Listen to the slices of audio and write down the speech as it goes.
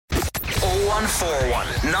0141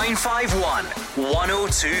 951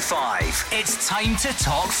 1025. It's time to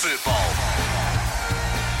talk football.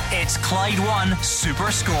 It's Clyde One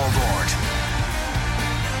Super Scoreboard.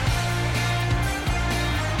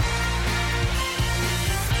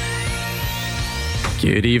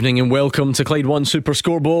 Good evening and welcome to Clyde One Super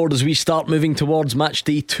Scoreboard as we start moving towards match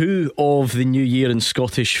day 2 of the new year in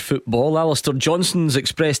Scottish football. Alistair Johnston's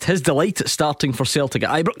expressed his delight at starting for Celtic at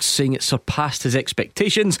Ibrox, saying it surpassed his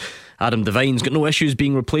expectations. Adam Devine's got no issues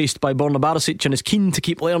being replaced by Borna Barisic and is keen to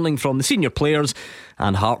keep learning from the senior players.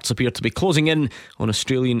 And Hearts appear to be closing in on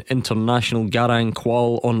Australian international Garang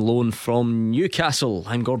Kual on loan from Newcastle.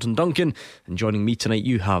 I'm Gordon Duncan, and joining me tonight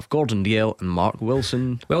you have Gordon Dalziel and Mark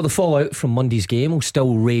Wilson. Well, the fallout from Monday's game will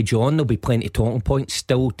still rage on. There'll be plenty of talking points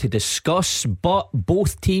still to discuss, but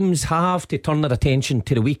both teams have to turn their attention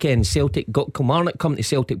to the weekend. Celtic got Kilmarnock coming to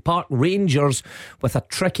Celtic Park. Rangers with a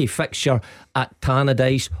tricky fixture at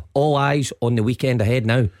Tannadice. All eyes on the weekend ahead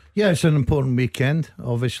now. Yeah, it's an important weekend.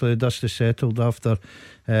 Obviously, the dust is settled after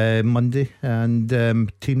Monday,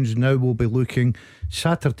 and teams now will be looking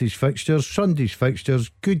Saturday's fixtures, Sunday's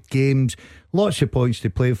fixtures, good games, lots of points to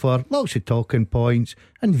play for, lots of talking points,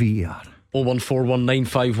 and VAR.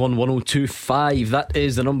 01419511025. That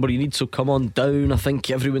is the number you need, so come on down. I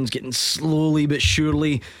think everyone's getting slowly but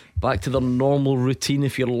surely back to their normal routine.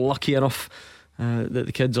 If you're lucky enough that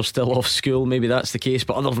the kids are still off school, maybe that's the case,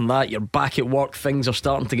 but other than that, you're back at work, things are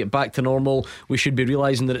starting to get back to normal. We should be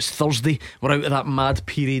realising that it's Thursday. We're out of that mad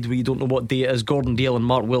period where you don't know what day it is. Gordon Dalziel and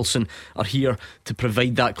Mark Wilson are here to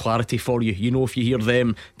provide that clarity for you. You know, if you hear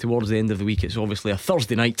them towards the end of the week, it's obviously a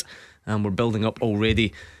Thursday night, and we're building up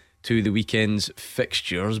already to the weekend's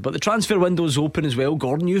fixtures. But the transfer window's open as well.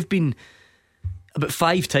 Gordon, you've been about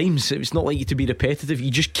 5 times. It's not like you to be repetitive.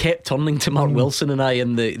 You just kept turning to Mark Wilson and I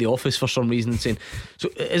in the office for some reason and saying, so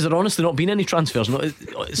is there honestly not been any transfers? No,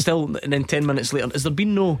 still. And then 10 minutes later, has there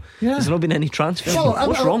been no? Yeah. Has there not been any transfers? Well,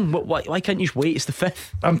 what's wrong? Why can't you just wait? It's the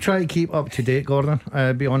 5th. I'm trying to keep up to date, Gordon,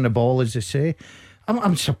 be on the ball, as they say.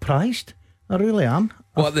 I'm surprised. I really am.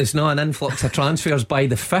 What, there's not an influx of transfers by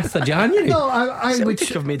the 5th of January? No, I would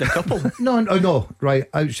have made a couple. No, right,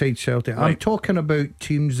 outside Celtic. Right. I'm talking about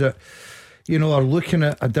teams that, you know, are looking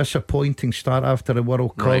at a disappointing start after the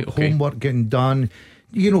World Cup. Right, okay. Homework getting done.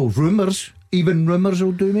 You know, rumours. Even rumours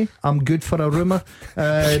will do me. I'm good for a rumour.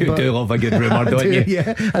 You do love a good rumour, don't you?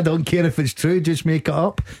 Yeah, I don't care if it's true, just make it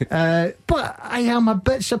up. But I am a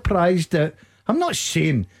bit surprised that, I'm not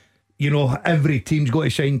saying, you know, every team's got to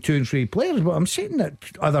sign 2 and 3 players, but I'm saying that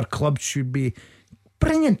other clubs should be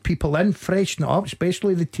bringing people in, freshen it up,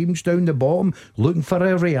 especially the teams down the bottom, looking for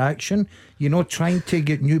a reaction, you know, trying to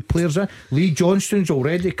get new players in. Lee Johnston's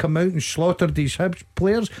already come out and slaughtered these Hibs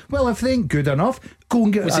players. Well, if they ain't good enough, go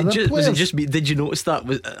and get other players. Was it just me? Did you notice that?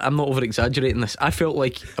 I'm not over exaggerating this. I felt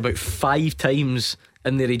like about 5 times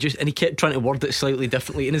in there he kept trying to word it slightly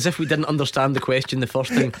differently, and as if we didn't understand the question the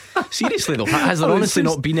first time. Seriously though, has there honestly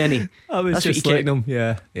not been any? I was just letting them.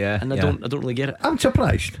 Yeah. And I don't really get it. I'm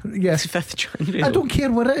surprised. Yes, it's 5th January. I don't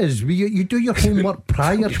care what it is. You do your homework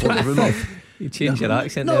prior to the 5th. You change your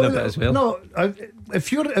accent there a bit as well. No,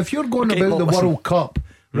 if you're going about the World Cup,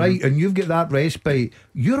 right, and you've got that respite,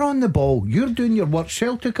 you're on the ball, you're doing your work.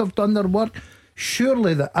 Celtic have done their work.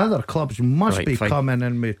 Surely the other clubs must be coming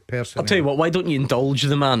in with personnel. I'll tell you what, why don't you indulge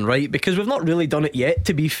the man, right? Because we've not really done it yet,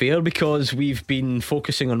 to be fair, because we've been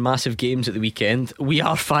focusing on massive games at the weekend. We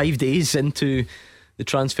are 5 days into the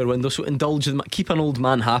transfer window, so indulge them. Keep an old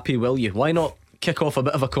man happy, will you? Why not kick off a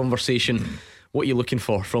bit of a conversation? What are you looking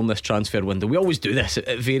for from this transfer window? We always do this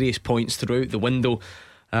at various points throughout the window.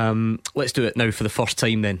 Let's do it now for the first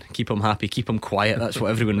time then. Keep them happy, keep them quiet. That's what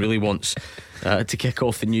everyone really wants to kick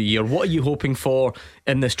off the new year. What are you hoping for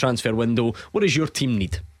in this transfer window? What does your team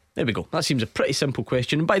need? There we go. That seems a pretty simple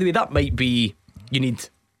question. And by the way, that might be, you need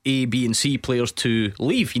A, B and C players to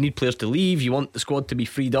leave. You need players to leave. You want the squad to be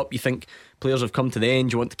freed up. You think players have come to the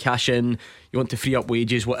end. You want to cash in. You want to free up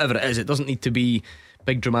wages. Whatever it is, it doesn't need to be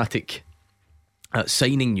big dramatic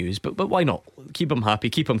signing news, but why not? Keep them happy,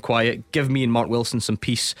 keep them quiet. Give me and Mark Wilson some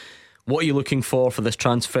peace. What are you looking for this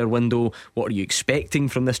transfer window? What are you expecting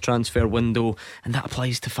from this transfer window? And that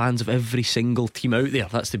applies to fans of every single team out there.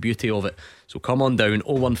 That's the beauty of it. So come on down,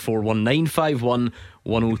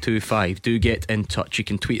 01419511025. Do get in touch. You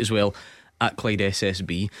can tweet as well at Clyde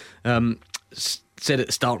SSB. Said at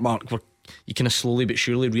the start, Mark, you kind of slowly but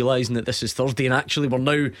surely realising that this is Thursday, and actually we're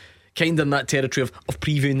now kind of in that territory of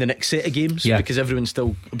previewing the next set of games, because everyone's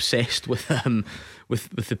still obsessed with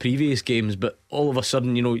the previous games. But all of a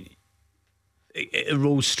sudden, you know, it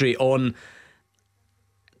rolls straight on.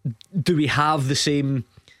 Do we have the same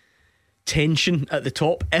tension at the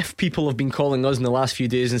top? If people have been calling us in the last few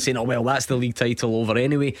days and saying, oh well, that's the league title over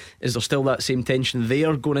anyway, is there still that same tension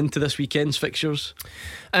there going into this weekend's fixtures?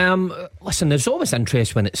 Listen, there's always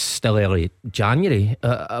interest when it's still early January.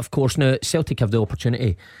 Of course, now Celtic have the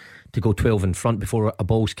opportunity to go 12 in front before a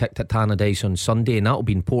ball's kicked at Tannadice on Sunday, and that'll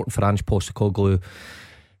be important for Ange Postecoglou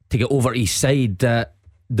to get over his side.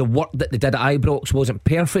 The work that they did at Ibrox wasn't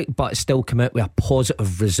perfect, but it still came out with a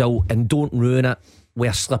positive result, and don't ruin it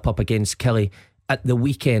with a slip up against Killie at the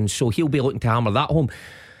weekend. So he'll be looking to hammer that home.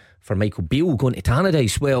 For Michael Beale going to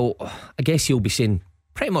Tannadice, well, I guess he'll be saying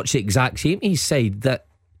pretty much the exact same to his side, that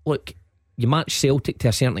look, you match Celtic to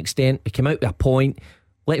a certain extent, we came out with a point,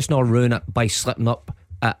 let's not ruin it by slipping up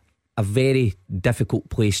at a very difficult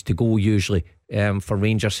place to go usually. For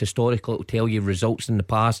Rangers historically, it'll tell you results in the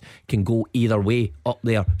past can go either way up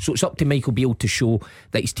there. So it's up to Michael Beale to show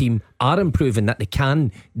that his team are improving, that they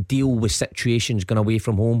can deal with situations going away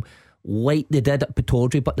from home like they did at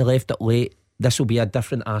Pittodrie, but they left it late. This will be a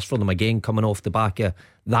different ask for them again, coming off the back of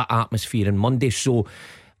that atmosphere on Monday. So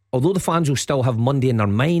although the fans will still have Monday in their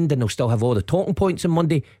mind and they'll still have all the talking points on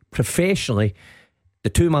Monday, professionally the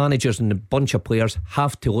two managers and the bunch of players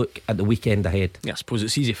have to look at the weekend ahead. Yeah, I suppose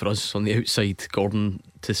it's easy for us on the outside, Gordon,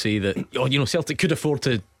 to say that, oh, you know, Celtic could afford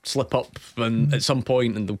to slip up at some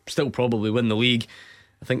point and they'll still probably win the league.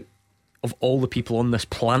 I think of all the people on this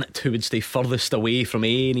planet who would stay furthest away from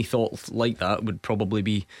any thought like that would probably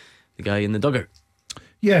be the guy in the dugout.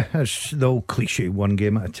 Yeah, it's the old cliche, one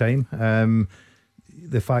game at a time.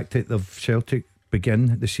 The fact that they've Celtic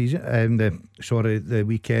begin the season, the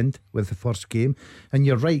weekend with the first game, and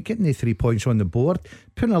you're right, getting the 3 points on the board,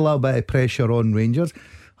 putting a little bit of pressure on Rangers.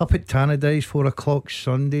 Up at Tannadice, 4 o'clock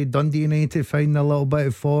Sunday, Dundee United finding a little bit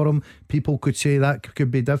of form. People could say that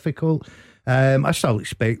could be difficult. I still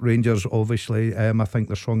expect Rangers, obviously. I think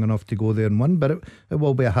they're strong enough to go there and win, but it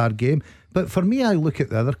will be a hard game. But for me, I look at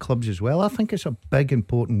the other clubs as well. I think it's a big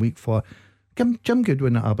important week for Jim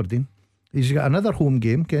Goodwin at Aberdeen. He's got another home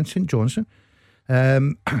game against St Johnstone.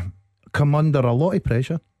 Come under a lot of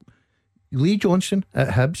pressure. Lee Johnson at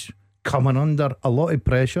Hibs coming under a lot of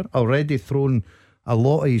pressure, already thrown a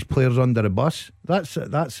lot of his players under the bus. That's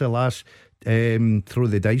the last throw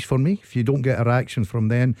the dice for me. If you don't get a reaction from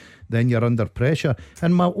then you're under pressure.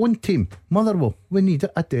 And my own team, Motherwell, we need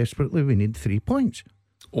 3 points.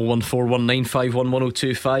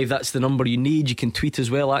 01419511025. That's the number you need. You can tweet as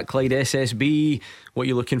well at Clyde SSB. What are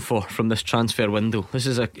you looking for from this transfer window? This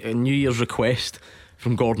is a New Year's request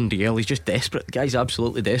from Gordon DL. He's just desperate. The guy's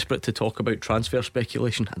absolutely desperate to talk about transfer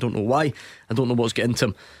speculation. I don't know why. I don't know what's getting to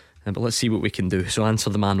him. But let's see what we can do. So answer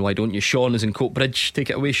the man, why don't you? Sean is in Coatbridge.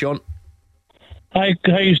 Take it away, Sean. Hi,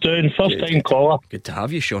 how you doing? First time caller. Good to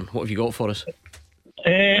have you, Sean. What have you got for us?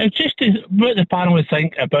 Just what the panel would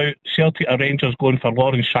think about Celtic or Rangers going for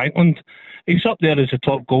Lawrence Shankland. He's up there as the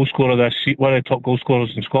top goal scorer one of the top goal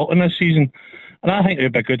scorers in Scotland this season, and I think it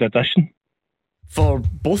would be a good addition for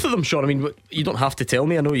both of them. Sean, I mean, you don't have to tell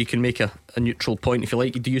me. I know you can make a neutral point if you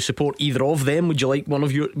like. Do you support either of them? Would you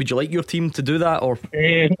like your team to do that? Or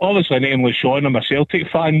obviously, namely Sean, I'm a Celtic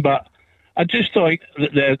fan, but I just like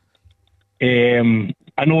that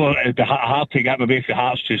I know it'd be hard to get my way for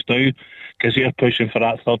Hearts just now because they're pushing for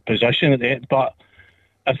that third position at the end. But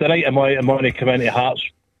if the right amount of money come into Hearts,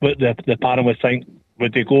 what the panel would think,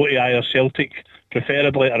 would they go to either Celtic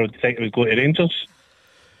preferably, or would they think it would go to Rangers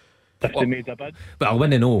if they made a bid? But I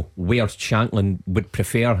want to know where Shankland would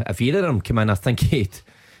prefer if either of them come in. I think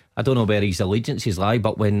I don't know where his allegiances lie,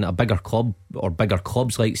 but when a bigger club or bigger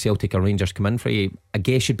clubs like Celtic or Rangers come in for you, I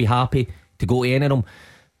guess you'd be happy to go to any of them.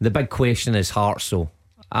 The big question is Hearts, though.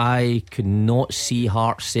 I could not see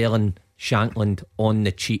Hearts selling Shankland on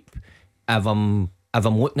the cheap. If I'm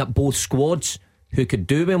looking at both squads, who could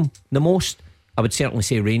do him the most, I would certainly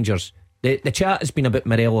say Rangers. The chat has been about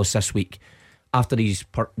Morelos this week after his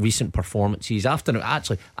recent performances, after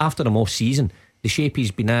him all season, the shape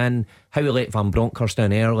he's been in, how he let Van Bronckhorst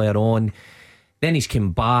down earlier on. Then he's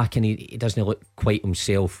come back and he doesn't look quite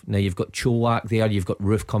himself. Now you've got Cholak there, you've got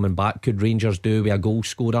Roof coming back. Could Rangers do with a goal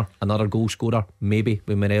scorer, another goal scorer, maybe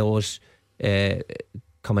with Morelos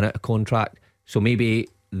coming out of contract? So maybe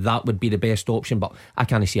that would be the best option, but I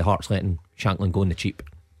can't see Hearts letting Shankland go on the cheap.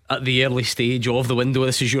 At the early stage of the window,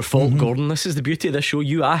 this is your fault, Gordon. This is the beauty of this show.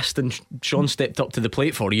 You asked and Sean stepped up to the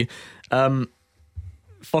plate for you.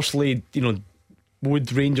 Firstly,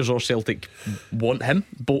 would Rangers or Celtic want him?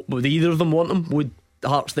 Would either of them want him? Would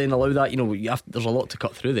Hearts then allow that? There's a lot to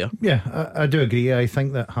cut through there. Yeah, I do agree. I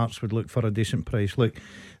think that Hearts would look for a decent price. Look,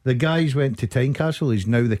 the guys went to Tynecastle. He's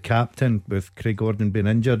now the captain with Craig Gordon being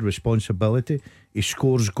injured. Responsibility. He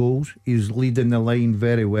scores goals. He's leading the line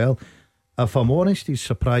very well. if I'm honest, he's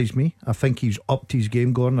surprised me. I think he's upped his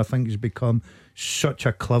game, Gordon. I think he's become such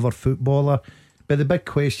a clever footballer. But the big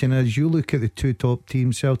question is, you look at the two top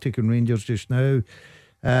teams, Celtic and Rangers just now,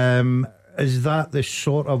 is that the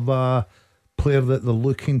sort of player that they're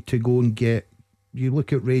looking to go and get? You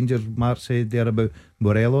look at Rangers, Mark said there about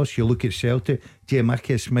Morelos. You look at Celtic,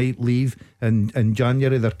 Giakoumakis might leave in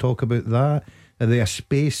January. They're talking about that. Are there a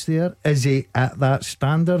space there? Is he at that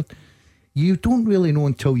standard? You don't really know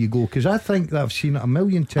until you go, because I think that I've seen it a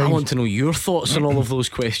million times. I want to know your thoughts on all of those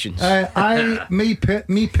questions. Me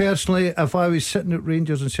personally, if I was sitting at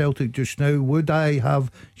Rangers and Celtic just now, would I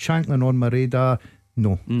have Shankland on my radar?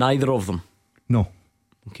 No. Neither of them. No.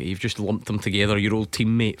 Okay, you've just lumped them together. Your old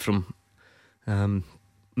teammate from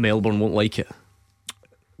Melbourne won't like it.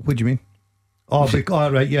 What do you mean? Oh,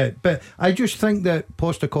 right, yeah. But I just think that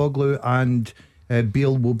Postecoglou and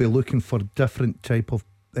Beale will be looking for different type of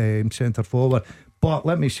centre forward. But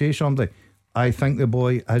let me say something, I think the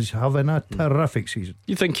boy is having a terrific season.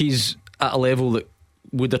 You think he's at a level that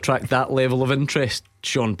would attract that level of interest,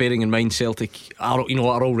 Sean, bearing in mind Celtic are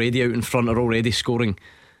already out in front, are already scoring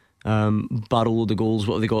barrel load of goals.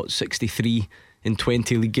 What have they got? 63 in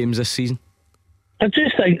 20 league games this season. I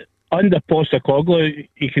just think under Postecoglou,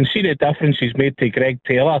 you can see the difference he's made to Greg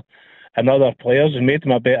Taylor and other players and made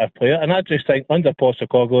him a better player. And I just think under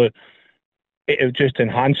Postecoglou, it will just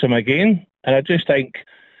enhance him again. And I just think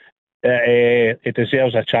it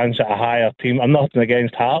deserves a chance at a higher team. I'm nothing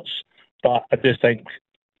against Hearts, but I just think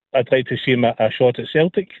I'd like to see him a shot at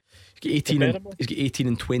Celtic. He's got 18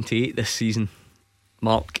 and 28 this season,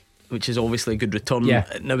 Mark, which is obviously a good return. Yeah.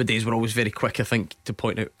 Nowadays we're always very quick, I think, to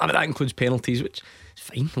point out. I mean, that includes penalties, which is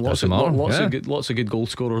fine. Lots of good goal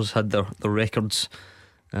scorers had their records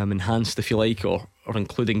enhanced, if you like, or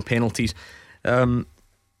including penalties.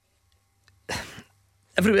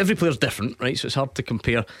 Every player's different, right? So it's hard to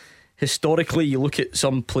compare. Historically, you look at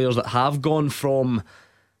some players that have gone from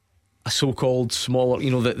a so-called smaller,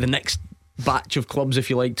 the next batch of clubs, if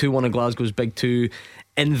you like, to one of Glasgow's big two,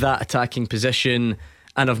 in that attacking position,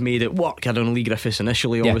 and have made it work. I don't know, Lee Griffiths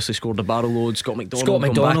initially obviously scored a barrel load. Scott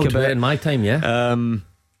McDonald in my time, yeah.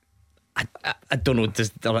 I don't know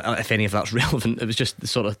if any of that's relevant. It was just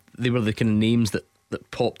they were the kind of names that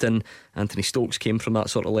popped in. Anthony Stokes came from that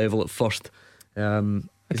sort of level at first.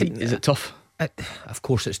 Is it tough? Of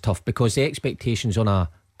course it's tough, because the expectations on a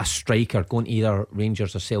striker going to either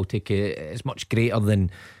Rangers or Celtic is much greater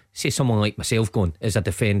than, say, someone like myself going as a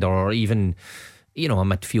defender, or even a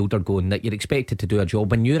midfielder going, that you're expected to do a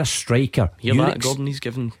job. When you're a striker, Gordon,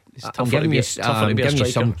 I'm giving you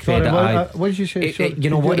some credit. What did you say? You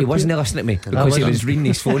know what, he wasn't listening to me because he was reading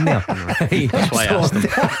his phone there. That's why I asked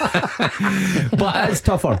him. But it's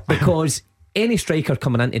tougher, because any striker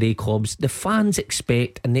coming into the clubs, the fans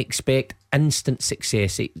expect instant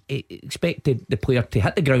success. They expect the player to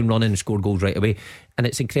hit the ground running and score goals right away, and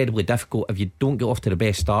it's incredibly difficult. If you don't get off to the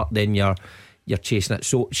best start, then you're chasing it.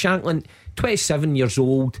 So Shankland, 27 years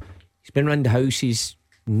old, he's been around the house. He's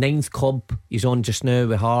 9th club he's on just now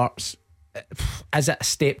with Hearts. Is it a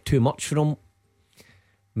step too much for him?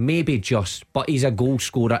 Maybe just, but he's a goal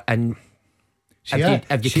scorer, and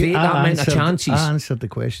have you created that amount of chances? I answered the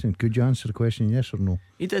question. Could you answer the question, yes or no?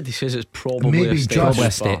 He did. He says it's probably a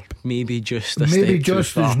step. Maybe just a step. Maybe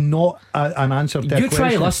just is not an answer to a question. You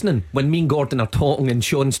try listening when me and Gordon are talking and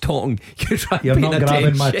Sean's talking. You're not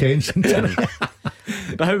grabbing my attention.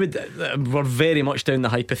 But how would we're very much down the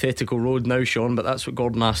hypothetical road now, Sean, but that's what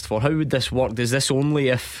Gordon asked for. How would this work? Is this only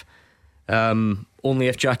if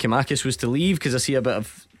Giakoumakis was to leave? Because I see a bit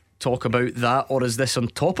of talk about that, or is this on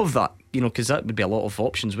top of that? Because that would be a lot of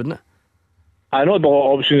options, wouldn't it? I know a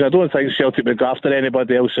lot of options. I don't think Celtic would go after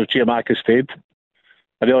anybody else if Giakoumakis stayed.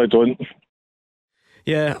 I really don't.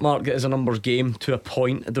 Yeah, Mark, it is a numbers game to a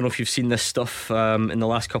point. I don't know if you've seen this stuff in the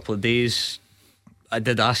last couple of days. I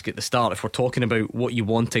did ask at the start, if we're talking about what you're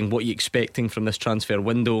wanting, what you're expecting from this transfer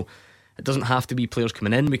window, it doesn't have to be players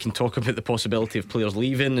coming in. We can talk about the possibility of players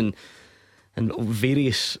leaving and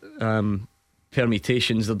various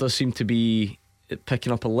permutations. There does seem to be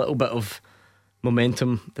picking up a little bit of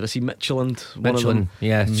momentum. Did I see Midtjylland? One of them,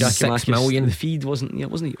 yeah, Giakoumakis, $6 million. The fee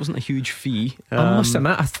wasn't a huge fee. I must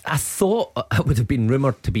admit, I thought it would have been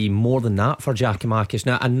rumoured to be more than that for Giakoumakis.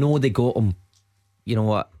 Now I know they got him,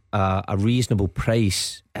 a reasonable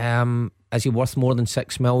price. Is he worth more than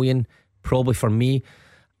 $6 million? Probably for me.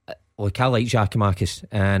 Look, I like Giakoumakis,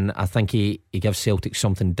 and I think he gives Celtic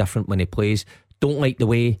something different when he plays. Don't like the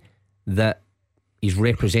way that his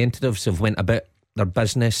representatives have went about their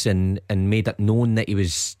business and made it known that he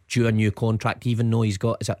was due a new contract, even though he's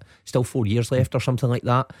got, is it still 4 years left or something like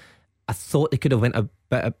that. I thought they could have went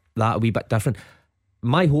a wee bit different.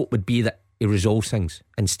 My hope would be that he resolves things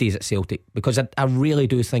and stays at Celtic, because I really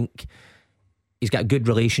do think he's got a good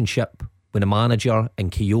relationship with the manager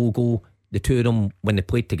and Kyogo. The two of them, when they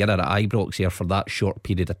played together at Ibrox here for that short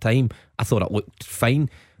period of time, I thought it looked fine.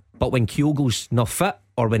 But when Kyogo's not fit,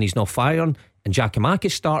 or when he's not firing, and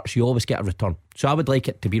Giakoumakis starts, you always get a return. So I would like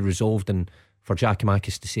it to be resolved and for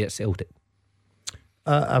Giakoumakis to stay at Celtic.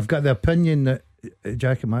 I've got the opinion that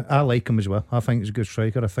Giakoumakis, I like him as well. I think he's a good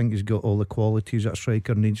striker. I think he's got all the qualities that a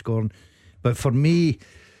striker needs, Gordon. But for me,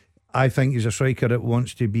 I think he's a striker that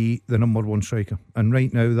wants to be the number one striker, and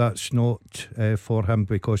right now that's not for him,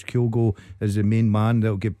 because Kyogo is the main man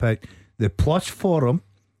that'll get picked. The plus for him,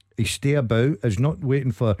 he stay about, is not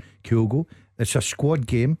waiting for Kyogo. It's a squad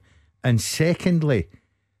game. And secondly,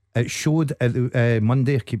 it showed at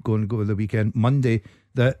Monday, I keep going to go to the weekend, Monday,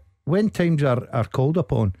 that when times are called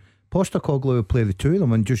upon, Postecoglou will play the two of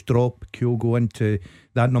them and just drop Kyogo into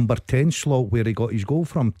that number 10 slot where he got his goal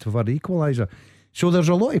from for the equaliser. So there's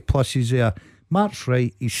a lot of pluses there. Mark's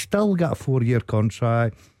right, he's still got a 4-year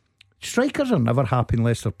contract. Strikers are never happy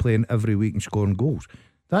unless they're playing every week and scoring goals.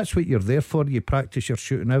 That's what you're there for. You practice your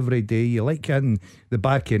shooting every day. You like hitting the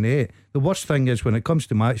back of net. The worst thing is when it comes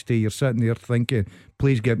to match day, you're sitting there thinking,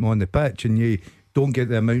 please get me on the pitch, and you don't get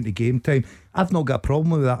the amount of game time. I've not got a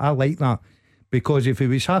problem with that. I like that, because if he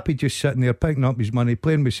was happy just sitting there picking up his money,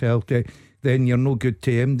 playing with Celtic, then you're no good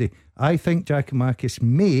to MD. I think Giakoumakis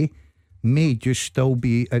may just still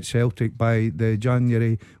be at Celtic by the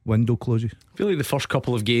January window closes. I feel like the first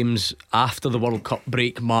couple of games after the World Cup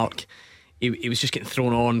break, Mark, he was just getting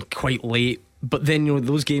thrown on quite late. But then, you know,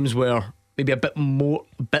 those games were maybe a bit more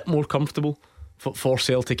comfortable for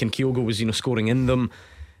Celtic, and Kyogo was, you know, scoring in them.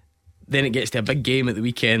 Then it gets to a big game at the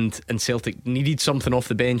weekend, and Celtic needed something off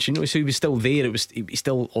the bench, you know, so he was still there. He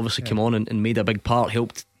still obviously came on and made a big part,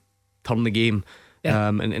 helped turn the game,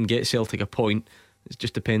 and get Celtic a point. It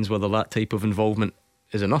just depends whether that type of involvement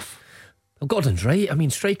is enough. Well, Gordon's right. I mean,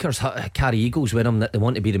 strikers carry egos with them, that they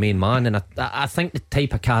want to be the main man, and I think the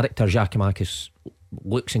type of character Giakoumakis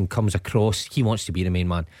looks and comes across, he wants to be the main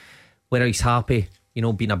man. Whether he's happy, you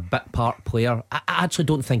know, being a bit part player, I actually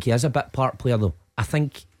don't think he is a bit part player though. I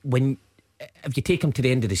think if you take him to the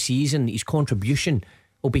end of the season, his contribution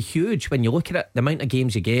will be huge. When you look at it, the amount of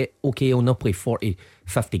games you get, okay, he'll not play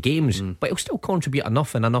 40-50 games, but he'll still contribute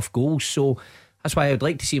enough and enough goals. So that's why I would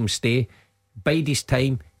like to see him stay, bide his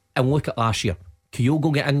time. And look at last year,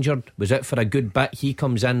 Kyogo get injured, was out for a good bit, he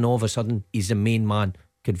comes in, all of a sudden he's the main man.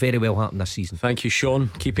 Could very well happen this season. Thank you, Sean.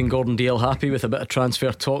 Keeping Gordon Dale happy with a bit of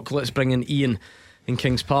transfer talk. Let's bring in Ian in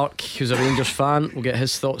Kings Park, who's a Rangers fan. We'll get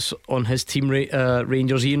his thoughts on his team,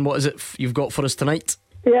 Rangers. Ian, what is it you've got for us tonight?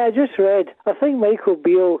 Yeah, I just read, I think Michael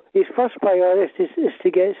Beale, his first priority is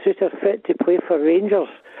to get Suter fit to play for Rangers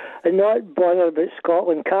and not bother about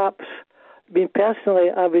Scotland caps. I mean,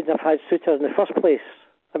 personally, I wouldn't have had Suter in the first place.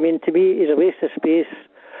 I mean, to me, he's a waste of space.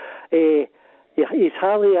 He's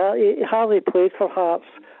hardly played for Hearts.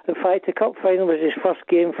 In fact, the cup final was his first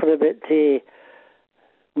game for about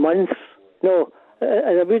months. No,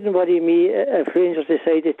 and it wouldn't worry me if Rangers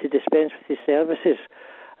decided to dispense with his services.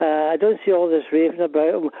 I don't see all this raving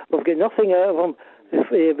about him. We've got nothing out of him.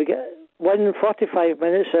 We get 45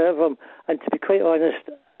 minutes out of him, and to be quite honest,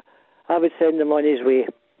 I would send him on his way.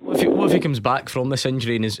 What if he comes back from this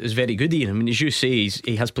injury and is very good, Ian? I mean, as you say,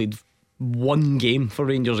 he has played one game for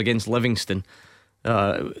Rangers against Livingston,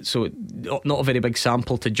 so not a very big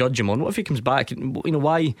sample to judge him on. What if he comes back? You know,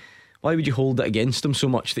 why would you hold it against him so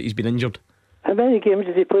much that he's been injured? How many games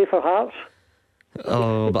did he play for Hearts?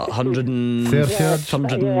 Oh, about 130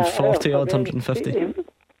 140 odd, 150.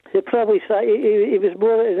 He probably he was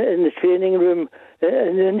more in the training room,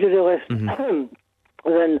 in the injury list, than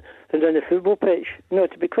on the football pitch. No,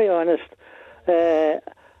 to be quite honest, I'm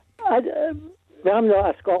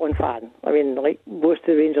not a Scotland fan. I mean, like most of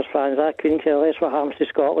the Rangers fans, I couldn't care less what happens to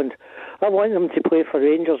Scotland. I want them to play for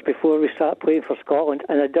Rangers before we start playing for Scotland,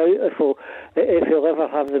 and I doubt if he'll ever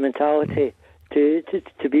have the mentality to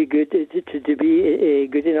be good, to be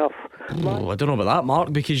good enough. Oh, I don't know about that,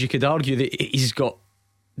 Mark, because you could argue that he's got.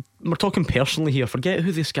 We're talking personally here. Forget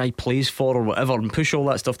who this guy plays for or whatever, and push all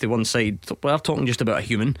that stuff to one side. We're talking just about a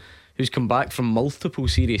human who's come back from multiple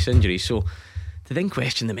serious injuries. So to then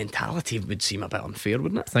question the mentality would seem a bit unfair,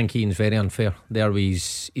 wouldn't it? I think Ian's very unfair there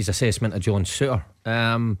with his assessment of John Suter.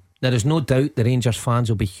 There is no doubt the Rangers fans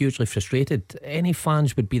will be hugely frustrated. Any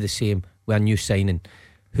fans would be the same with a new signing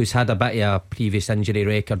who's had a bit of a previous injury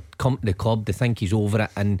record, come to the club, they think he's over it,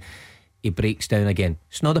 and he breaks down again.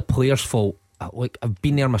 It's not the player's fault. Look, I've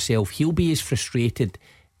been there myself. He'll be as frustrated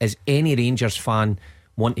as any Rangers fan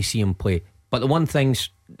want to see him play. But the one thing's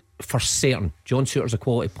for certain, John Suter's a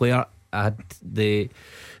quality player. I had the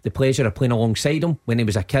the pleasure of playing alongside him when he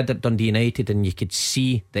was a kid at Dundee United, and you could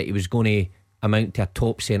see that he was going to amount to a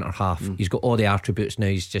top centre half. He's got all the attributes now,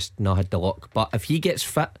 he's just not had the luck. But if he gets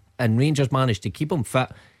fit and Rangers manage to keep him fit,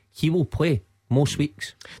 he will play most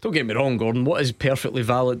weeks. Don't get me wrong, Gordon, what is perfectly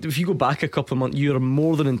valid, if you go back a couple of months, you're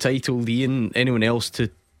more than entitled, Ian, anyone else, to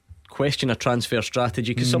question a transfer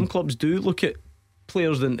strategy, because some clubs do look at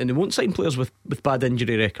players and they won't sign players with bad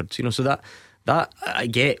injury records, you know. So that I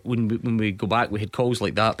get when we go back, we had calls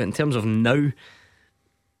like that. But in terms of now,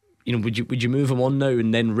 you know, would you move him on now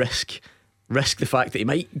and then risk the fact that he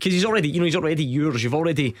might, because he's already yours. You've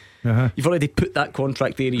already put that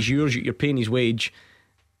contract there. He's yours. You're paying his wage.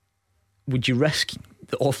 Would you risk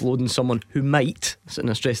the offloading someone who might, and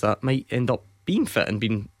I stress that, might end up being fit and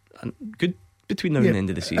being good between now and the end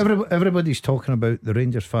of the season? Everybody's talking about the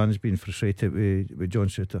Rangers fans being frustrated with John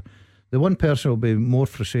Souttar. The one person who will be more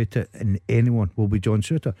frustrated than anyone will be John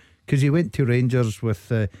Souttar, because he went to Rangers with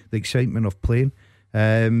the excitement of playing.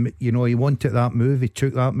 You know, he wanted that move, he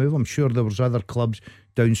took that move. I'm sure there was other clubs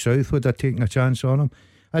down south would have taken a chance on him.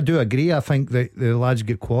 I do agree. I think that the lad's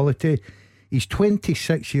got quality. He's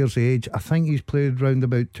 26 years of age. I think he's played round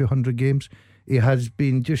about 200 games. He has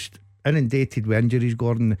been just inundated with injuries,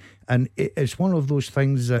 Gordon, and it's one of those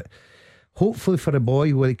things that hopefully for a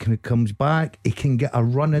boy, when he comes back, he can get a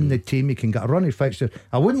run in the team, he can get a run in fixture.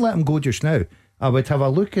 I wouldn't let him go just now. I would have a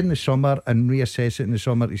look in the summer and reassess it in the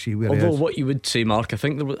summer to see where he is. Although what you would say, Mark, I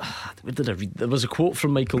think there was a quote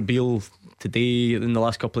from Michael Beale today in the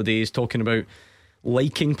last couple of days talking about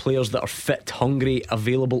liking players that are fit, hungry,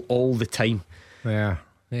 available all the time. Yeah.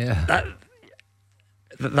 Don't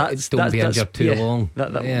be injured too long.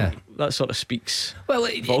 That sort of speaks. Well,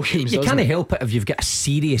 volumes. You can't help it if you've got a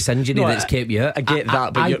serious injury that's kept you out. I get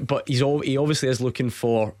that, but he obviously is looking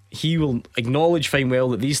for. He will acknowledge fine well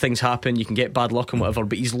that these things happen. You can get bad luck and whatever,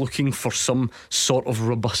 but he's looking for some sort of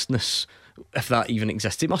robustness, if that even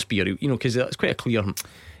exists. It must be because it's quite a clear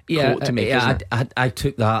quote to make. I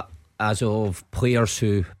took that as of players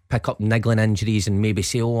who pick up niggling injuries and maybe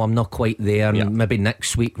say, oh, I'm not quite there, and maybe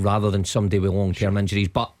next week, rather than somebody with long-term injuries.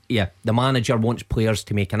 But yeah, the manager wants players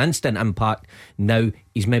to make an instant impact. Now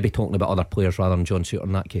he's maybe talking about other players rather than John Souttar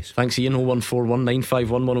in that case. Thanks Ian.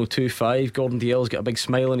 01419511025. Gordon Dalziel's got a big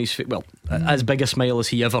smile on his face. Well, as big a smile as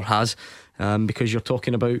he ever has, because you're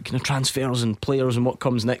talking about kind of transfers and players and what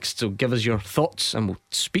comes next. So give us your thoughts and we'll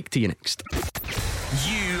speak to you next.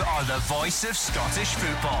 You are the voice of Scottish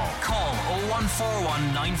football. Call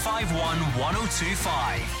 0141 951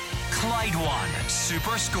 1025. Clyde One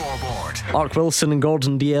Super Scoreboard. Mark Wilson and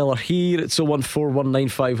Gordon Dalziel are here. It's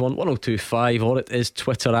 0141951 1025, or it is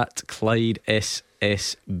Twitter at Clyde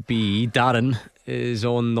SSB. Darren is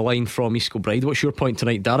on the line from East Kilbride. What's your point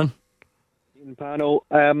tonight, Darren? Panel.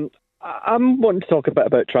 I'm wanting to talk a bit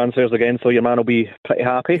about transfers again, so your man will be pretty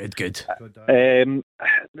happy. Good.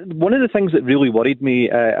 One of the things that really worried me,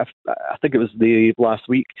 I think it was the last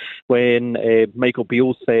week, when Michael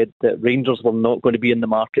Beale said that Rangers were not going to be in the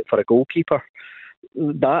market for a goalkeeper.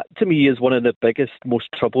 That to me is one of the biggest, most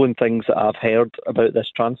troubling things that I've heard about this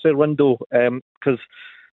transfer window, because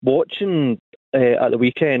watching at the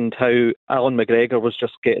weekend how Alan McGregor was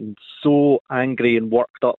just getting so angry and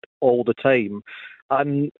worked up all the time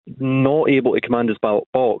and not able to command his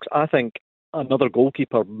box, I think another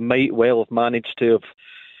goalkeeper might well have managed to have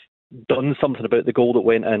done something about the goal that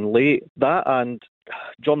went in late. That and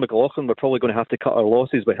John McLaughlin, we're probably going to have to cut our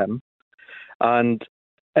losses with him. And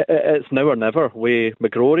it's now or never with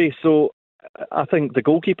McGrory. So I think the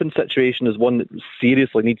goalkeeping situation is one that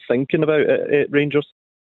seriously needs thinking about at Rangers.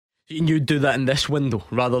 And you'd do that in this window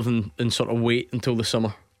rather than sort of wait until the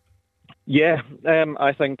summer? Yeah,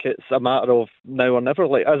 I think it's a matter of now or never.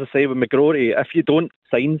 Like as I say with McGrory, if you don't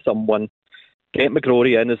sign someone, get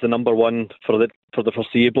McGrory in as the number one for the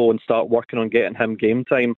foreseeable and start working on getting him game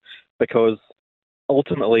time, because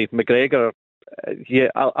ultimately McGregor,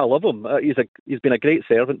 I love him. He's been a great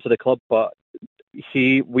servant to the club, but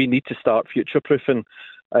we need to start future proofing,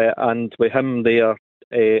 and with him there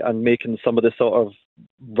and making some of the sort of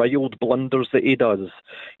riled blunders that he does,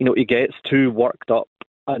 he gets too worked up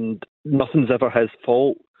and nothing's ever his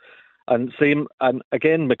fault. And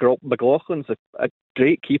again, McLaughlin's a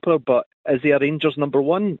great keeper, but is he a Rangers number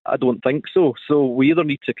one? I don't think so. So we either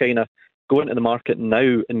need to kind of go into the market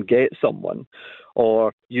now and get someone,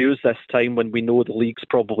 or use this time when we know the league's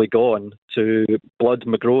probably gone to blood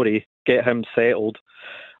McGrory, get him settled,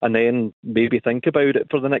 and then maybe think about it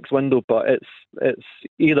for the next window. But it's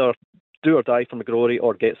either do or die for McGrory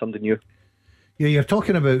or get something new. Yeah, you're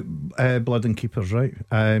talking about blood and keepers, right?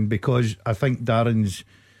 Because I think Darren's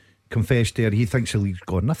confessed there he thinks the league's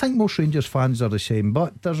gone. I think most Rangers fans are the same,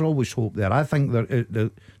 but there's always hope there. I think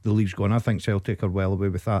the league's gone. I think Celtic are well away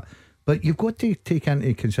with that. But you've got to take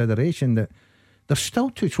into consideration that there's still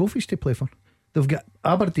 2 trophies to play for. They've got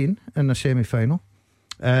Aberdeen in the semi-final,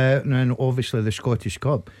 and then obviously the Scottish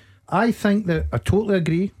Cup. I think that I totally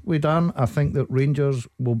agree with Dan. I think that Rangers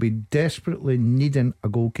will be desperately needing a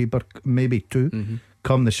goalkeeper, maybe 2,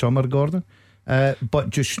 come the summer, Gordon. But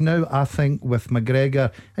just now, I think with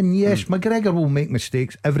McGregor, and yes, McGregor will make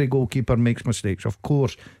mistakes. Every goalkeeper makes mistakes, of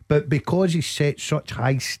course. But because he set such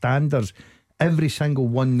high standards, every single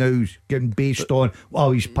one now's getting based on,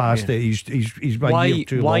 oh, he's past it. He's one year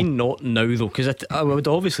too long. Why not now though? Because I would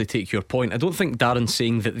obviously take your point. I don't think Darren's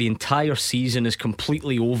saying that the entire season is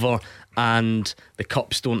completely over and the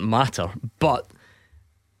cups don't matter. But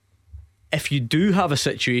if you do have a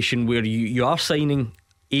situation where you are signing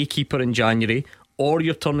a keeper in January, or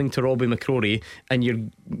you're turning to Robbie McCrorie and you're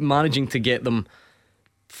managing to get them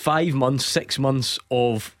 5 months, 6 months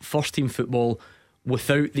of first team football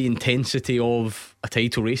without the intensity of a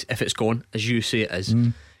title race, if it's gone, as you say it is,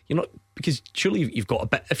 you're not, because surely you've got a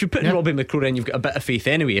bit, if you're putting Robbie McCrorie in, you've got a bit of faith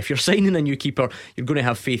anyway. If you're signing a new keeper, you're going to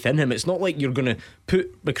have faith in him. It's not like you're going to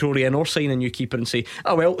put McCrorie in or sign a new keeper and say,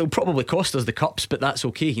 oh well, it'll probably cost us the cups, but that's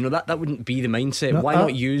okay. You know, that wouldn't be the mindset. Why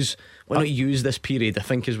not use this period, I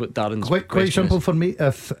think, is what Darren's quite simple is. For me,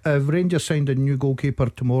 if Rangers signed a new goalkeeper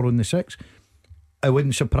tomorrow on the 6th, it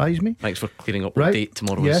wouldn't surprise me. Thanks for clearing up the date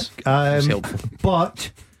tomorrow. Was helpful.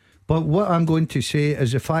 But what I'm going to say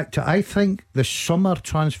is the fact that I think the summer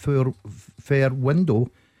transfer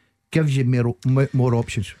window gives you more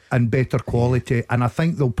options and better quality, and I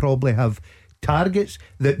think they'll probably have targets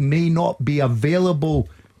that may not be available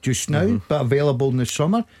just now, but available in the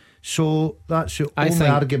summer. So that's the only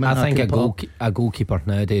argument I think a goalkeeper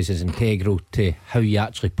nowadays is integral to how you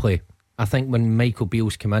actually play. I think when Michael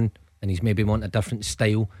Beale's come in and he's maybe want a different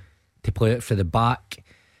style to play it for the back,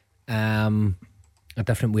 a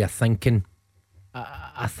different way of thinking,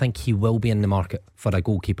 I think he will be in the market for a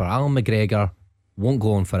goalkeeper. Alan McGregor won't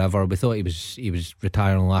go on forever. We thought he was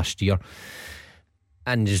retiring last year,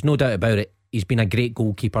 and there's no doubt about it, he's been a great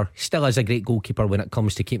goalkeeper. Still is a great goalkeeper when it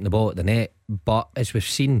comes to keeping the ball at the net. But as we've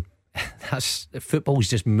seen, football's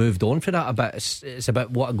just moved on for that a bit. It's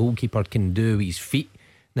about what a goalkeeper can do with his feet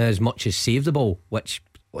now, as much as save the ball, which,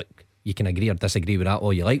 look, you can agree or disagree with that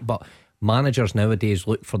all you like, but managers nowadays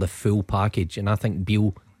look for the full package, and I think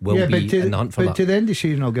Beale will be in the hunt for that. But to the end of the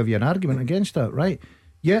season, I'll give you an argument against that, right?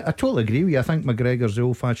 Yeah, I totally agree with you. I think McGregor's the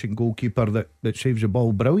old-fashioned goalkeeper that saves the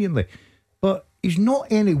ball brilliantly, but he's not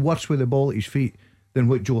any worse with the ball at his feet than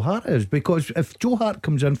what Joe Hart is, because if Joe Hart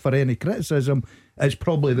comes in for any criticism, it's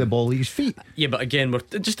probably the ball at his feet. Yeah, but again,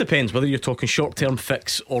 it just depends whether you're talking short-term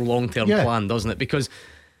fix or long-term plan, doesn't it? Because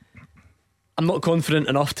I'm not confident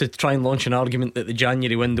enough to try and launch an argument that the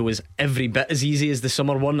January window is every bit as easy as the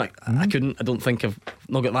summer one. I don't think I've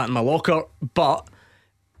not got that in my locker. But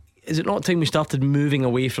is it not time we started moving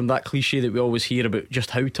away from that cliche that we always hear about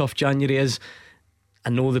just how tough January is?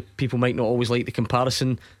 I know that people might not always like the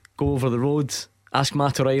comparison. Go over the road, ask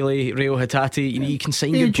Matt O'Reilly, Rio Hatate. You can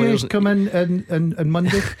sign good players. Come in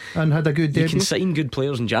Monday and had a good debut. You can sign good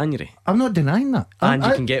players in January. I'm not denying that, and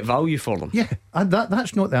you can get value for them. Yeah,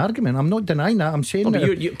 that's not the argument. I'm not denying that. I'm saying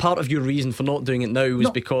that part of your reason for not doing it now is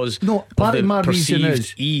because part of my reason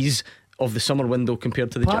is ease of the summer window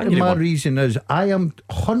compared to the January one. Part of my reason is I am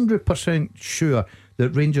 100% sure that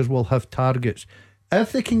Rangers will have targets.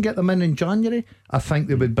 If they can get them in January, I think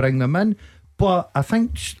they would bring them in. But I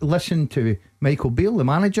think, listen to Michael Beale, the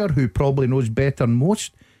manager, who probably knows better than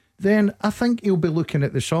most, then I think he'll be looking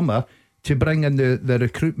at the summer to bring in the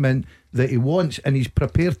recruitment that he wants, and he's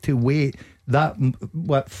prepared to wait that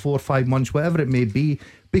 4 or 5 months, whatever it may be,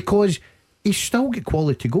 because he's still got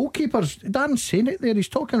quality goalkeepers. Darren's saying it there. He's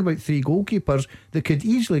talking about 3 goalkeepers that could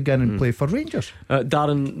easily get in and play for Rangers.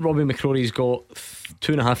 Darren, Robbie McCrorie's got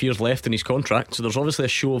 2.5 years left in his contract, so there's obviously a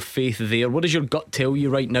show of faith there. What does your gut tell you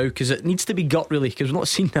right now? Because it needs to be gut, really, because we've not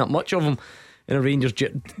seen that much of him in a Rangers.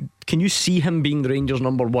 Can you see him being the Rangers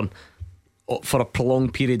number 1 for a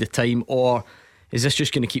prolonged period of time, or is this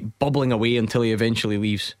just going to keep bubbling away until he eventually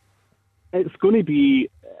leaves? It's going to be,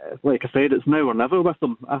 like I said, it's now or never with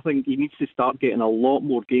him. I think he needs to start getting a lot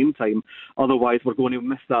more game time. Otherwise, we're going to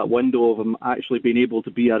miss that window of him actually being able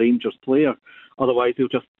to be a Rangers player. Otherwise, he'll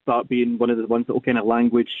just start being one of the ones that will kind of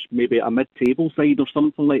languish maybe a mid-table side or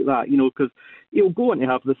something like that, you know, because he'll go on to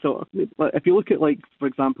have this sort of, if you look at, like, for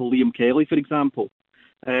example, Liam Kelly, for example,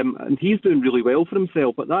 and he's doing really well for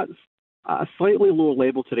himself, but that's at a slightly lower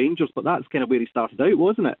level to Rangers, but that's kind of where he started out,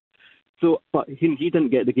 wasn't it? So, but he didn't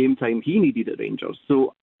get the game time he needed at Rangers.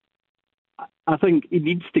 So I think he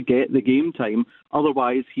needs to get the game time,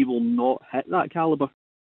 otherwise he will not hit that calibre.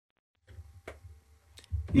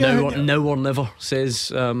 Now or never, says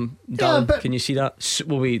Dan. but- Can you see that?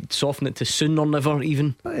 Will we soften it to soon or never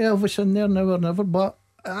even? Elvis in there, now or never. But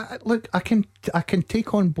look, I can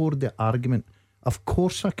take on board the argument. Of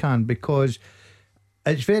course I can, because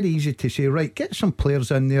it's very easy to say, right, get some players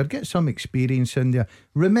in there, get some experience in there.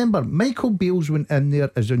 Remember, Michael Beale's went in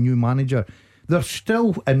there as a new manager. There's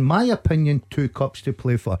still, in my opinion, 2 cups to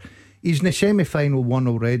play for. He's in the semi-final one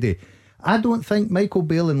already. I don't think Michael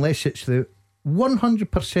Beale, unless it's the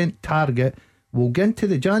 100% target, will get into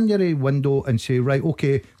the January window and say, right,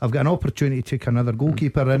 okay, I've got an opportunity to take another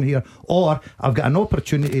goalkeeper in here, or I've got an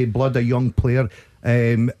opportunity to blood a young player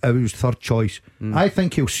who's third choice. I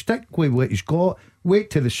think he'll stick with what he's got,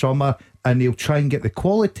 wait till the summer, and he'll try and get the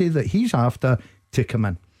quality that he's after to come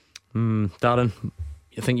in. Darren,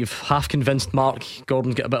 you think you've half convinced Mark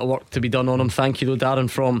Gordon get a bit of work to be done on him. Thank you though, Darren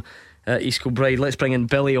from East Kilbride. Let's bring in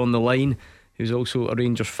Billy on the line, who's also a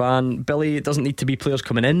Rangers fan. Billy, it doesn't need to be players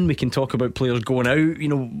coming in, we can talk about players going out. You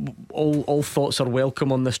know, all thoughts are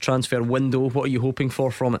welcome on this transfer window. What are you hoping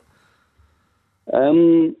for from it?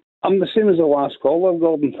 I'm the same as the last caller,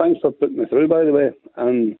 Gordon. Thanks for putting me through, by the way,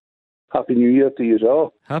 and Happy New Year to you as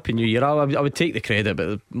well. Happy New Year. I would take the credit,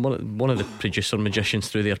 but one of the producer magicians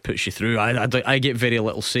through there puts you through. I get very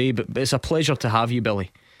little say, but it's a pleasure to have you,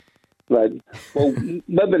 Billy. Right. Well,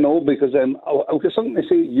 maybe no, because I've got something to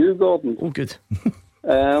say to you, Gordon. Oh, good.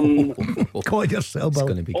 Call yourself, It's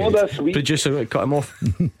going to be All good. this week. Producer, cut him off.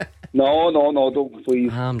 No, don't,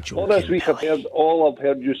 please. I'm joking. All this week I've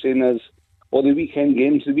heard you saying is, the weekend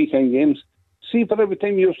games. See, for every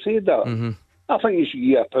time you've said that, I think you should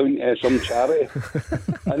give £1 to some charity,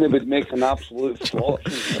 and it would make an absolute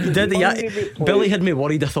fortune. Did he? Billy had me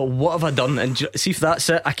worried. I thought, what have I done? And see, if that's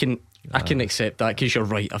it, I can accept that, because you're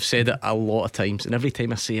right. I've said it a lot of times, and every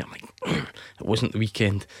time I say it, I'm like, it wasn't the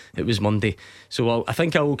weekend, it was Monday. So I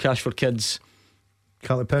think I will cash for kids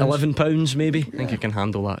 £11 maybe. I think I can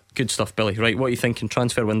handle that. Good stuff, Billy. Right, what are you thinking?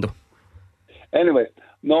 Transfer window. Anyway,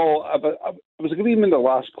 no, I was agreeing with the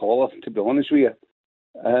last caller, to be honest with you.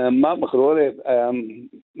 Matt McCrory,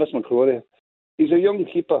 Miss McCrory, he's a young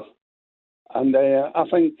keeper, and I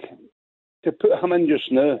think to put him in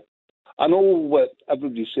just now, I know what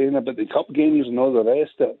everybody's saying about the cup games and all the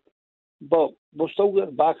rest of it, but we've still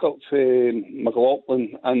got backup for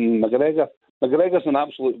McLaughlin and McGregor. McGregor's an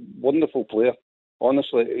absolute wonderful player.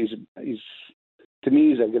 Honestly, he's to me,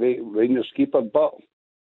 he's a great Rangers keeper, but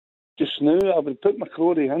just now I would put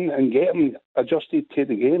McCrory in and get him adjusted to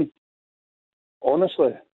the game.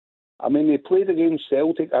 Honestly, I mean, they played against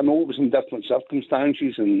Celtic. I know it was in different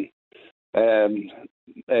circumstances, and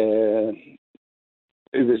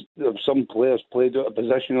some players played out of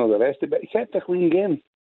position or the rest of it, but he kept a clean game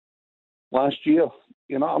last year.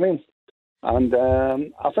 You know what I mean? And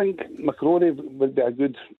I think McCrory would be a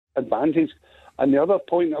good advantage. And the other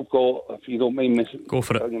point I've got, if you don't mind me Go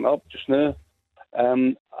for it. bringing up just now,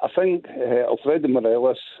 I think Alfredo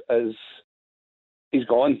Morelos he's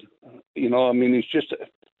gone. You know, I mean,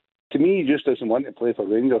 to me, he just doesn't want to play for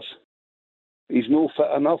Rangers. He's no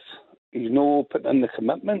fit enough. He's no putting in the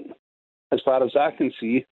commitment, as far as I can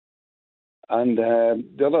see. And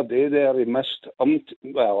the other day there, he missed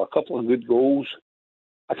a couple of good goals.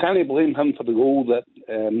 I can't blame him for the goal that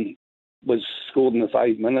was scored in the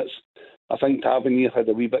 5 minutes. I think Tavernier had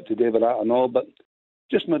a wee bit to do with that and all, but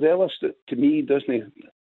just Morelos, to me, doesn't.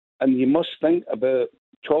 And you must think about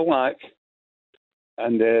Cholak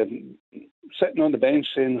and sitting on the bench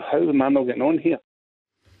saying, how am I not getting on here?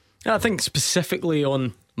 I think specifically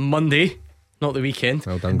on Monday, not the weekend.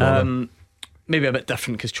 Well done, Gordon. Maybe a bit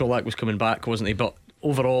different because Cholak was coming back, wasn't he? But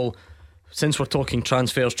overall, since we're talking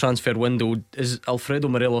transfers, transfer window, is Alfredo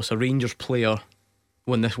Morelos a Rangers player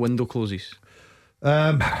when this window closes?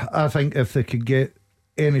 I think if they could get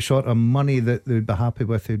any sort of money that they'd be happy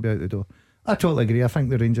with, they'd be out the door. I totally agree. I think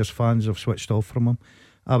the Rangers fans have switched off from him.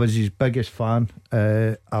 I was his biggest fan.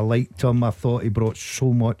 I liked him. I thought he brought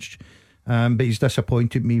so much, but he's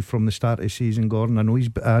disappointed me from the start of the season, Gordon. I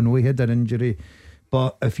know he had an injury,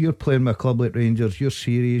 but if you're playing with a club like Rangers, you're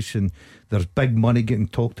serious, and there's big money getting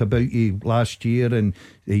talked about you last year and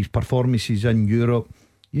his performances in Europe.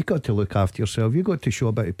 You've got to look after yourself. You've got to show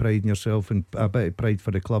a bit of pride in yourself and a bit of pride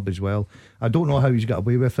for the club as well. I don't know how he's got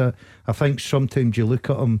away with it. I think sometimes you look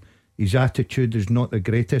at him, his attitude is not the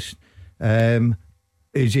greatest.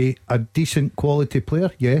 Is he a decent quality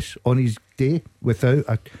player? Yes, on his day, without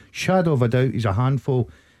a shadow of a doubt, he's a handful.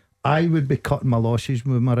 I would be cutting my losses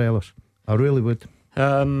with Morelos. I really would.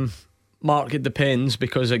 Mark, it depends,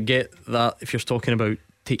 because I get that if you're talking about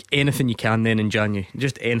take anything you can then in January,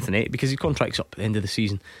 just anything, because his contract's up at the end of the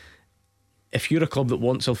season. If you're a club that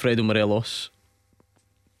wants Alfredo Morelos,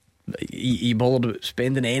 you bothered about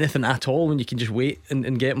spending anything at all when you can just wait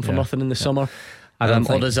and get him for nothing in the summer?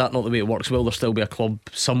 Or is that not the way it works? Will there still be a club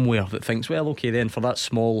somewhere that thinks, well, okay, then for that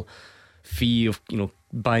small fee of, you know,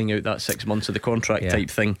 buying out that 6 months of the contract type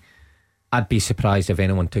thing? I'd be surprised if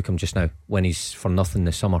anyone took him just now when he's for nothing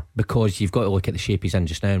this summer, because you've got to look at the shape he's in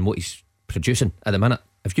just now and what he's producing at the minute.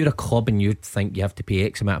 If you're a club and you think you have to pay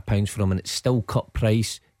X amount of pounds for him and it's still cut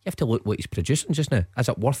price, you have to look what he's producing just now. Is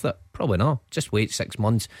it worth it? Probably not. Just wait 6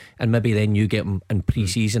 months and maybe then you get him in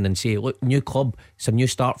pre-season and say, look, new club, it's a new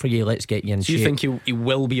start for you, let's get you in shape. Do you think he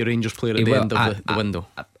will be a Rangers player at the end of the window?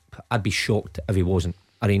 I'd be shocked if he wasn't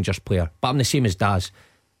a Rangers player. But I'm the same as Daz.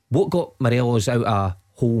 What got Morelos out of a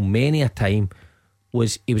hole many a time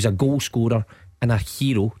was he was a goal scorer and a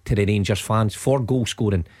hero to the Rangers fans for goal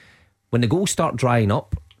scoring. When the goals start drying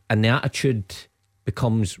up and the attitude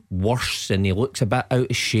becomes worse and he looks a bit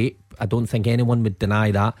out of shape, I don't think anyone would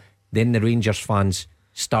deny that, then the Rangers fans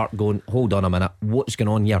start going, hold on a minute, what's going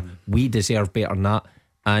on here? We deserve better than that.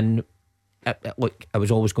 And look, I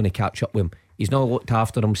was always going to catch up with him. He's not looked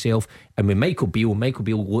after himself. And with Michael Beale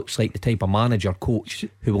looks like the type of manager, coach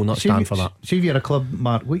who will not stand for that. See, if you're a club,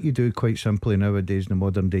 Mark, what you do quite simply nowadays in the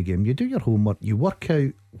modern day game, you do your homework, you work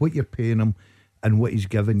out what you're paying him and what he's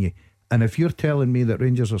giving you. And if you're telling me that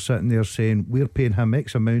Rangers are sitting there saying we're paying him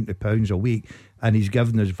X amount of pounds a week and he's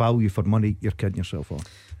giving us value for money, you're kidding yourself off.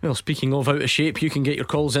 Well, speaking of out of shape, you can get your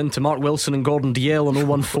calls in to Mark Wilson and Gordon Dalziel on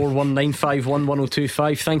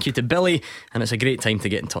 01419511025. Thank you to Billy, and it's a great time to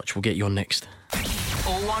get in touch. We'll get you on next.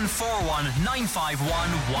 0141 951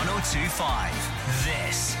 1025.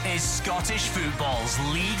 This is Scottish football's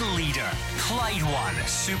league leader, Clyde One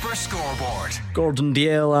Super Scoreboard. Gordon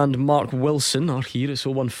Dalziel and Mark Wilson are here. It's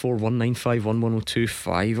 01419511025.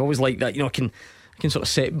 1025. Always like that, you know, I can sort of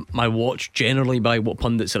set my watch generally by what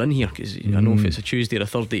pundits are in here, because I know if it's a Tuesday or a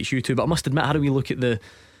Thursday it's you two. But I must admit, how do we look at the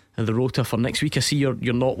rota for next week? I see you're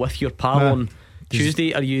not with your pal on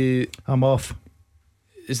Tuesday. Are you? I'm off.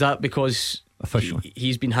 Is that because officially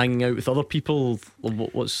he's been hanging out with other people?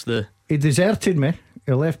 What's the? He deserted me.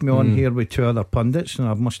 He left me on here with two other pundits, and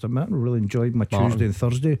I must admit I really enjoyed my Tuesday and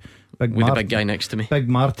Thursday. With the big guy next to me, Big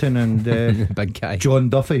Martin and big guy John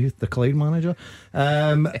Duffy, the Clyde manager.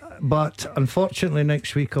 But unfortunately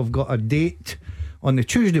next week I've got a date on the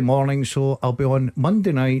Tuesday morning, so I'll be on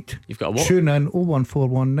Monday night. You've got a what? Tune in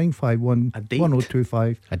 0141951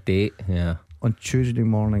 1025. A date, yeah. On Tuesday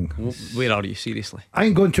morning. Where are you, seriously?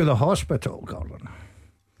 I'm going to the hospital, Gordon.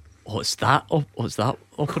 What's that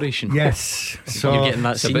operation? Yes. So you're getting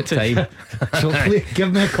that scene to. So please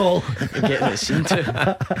give me a call. You're getting it seen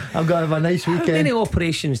to. I've got to have a nice weekend. How many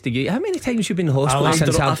operations do you? How many times have you been in hospital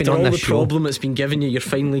since I've been on all this the show? problem it's been giving you, you're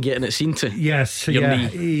finally getting it seen to. Yes. Your yeah.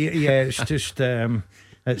 knee. Yeah. It's just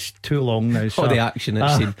it's too long now. So all the action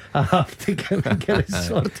it's seen. I have to get it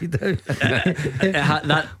sorted out. It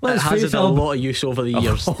has had a lot of use over the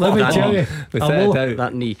years. Let me tell you,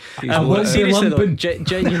 that knee. Seriously though,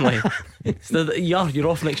 genuinely. So you're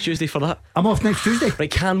off next Tuesday for that. I'm off next Tuesday.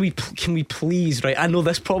 Right? Can we please? Right? I know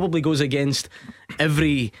this probably goes against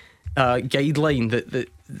every guideline that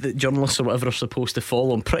journalists or whatever are supposed to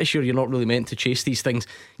follow. I'm pretty sure you're not really meant to chase these things.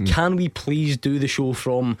 Can we please do the show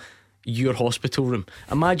from your hospital room?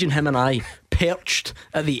 Imagine him and I perched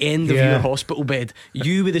at the end of your hospital bed,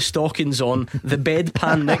 you with the stockings on, the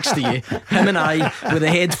bedpan next to you, him and I with the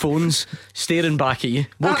headphones staring back at you.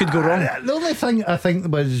 What could go wrong? The only thing I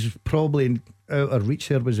think was probably out of reach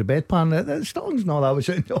there was the bedpan. The stockings, no, that was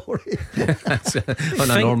out on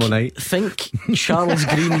a normal night. Think Charles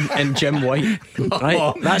Green and Jim White,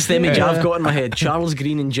 right? That's the image I've got in my head. Charles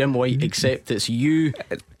Green and Jim White, except it's you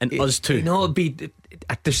and us two. You know, it'd be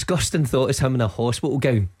a disgusting thought is him in a hospital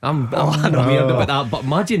gown. I'm not weird about that, but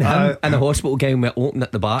imagine him in a hospital gown with open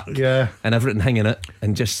at the back, and everything hanging it,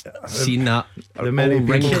 and just seeing that the many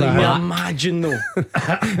wrinkly Can you back, imagine though?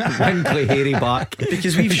 wrinkly hairy back.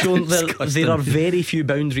 Because we've shown there are very few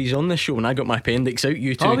boundaries on this show. When I got my appendix out,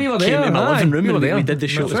 you two we were there, came to my living room and we did the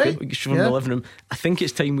show. That's right. We showed in the living room. I think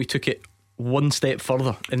it's time we took it one step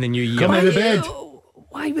further in the new year. Come out of bed.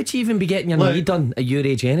 Why would you even be getting your knee done at your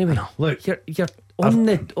age anyway? Look, you're on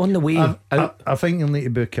the way out. I think you'll need to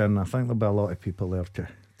book in. I think there'll be a lot of people there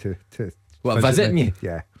to visiting you.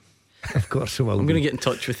 Yeah, of course I will. I'm going to get in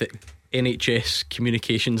touch with the NHS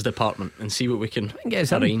communications department and see what we can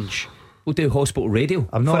arrange. We'll do hospital radio.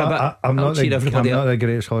 I'm not. for a bit. I'm I'll not. cheer everybody I'm up. not the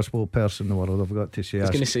greatest hospital person in the world. I've got to say. I was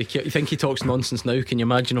going to say, you think he talks nonsense now? Can you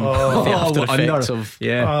imagine him Oh, with the after under- effects of?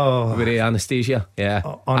 Yeah, Oh. with the anaesthesia. Yeah,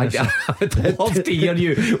 honestly. I would love to hear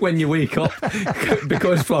you when you wake up,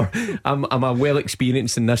 because I'm a well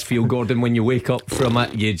experienced in this field, Gordon. When you wake up from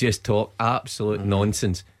it, you just talk absolute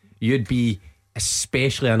nonsense. You'd be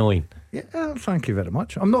especially annoying. Yeah, thank you very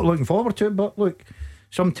much. I'm not looking forward to it, but look,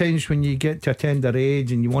 sometimes when you get to a tender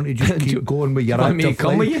age and you want to just keep going with your Want me to active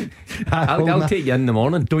come with life, you? I'll take you in the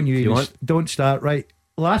morning. Don't you if even want. don't start right.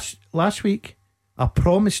 Last week I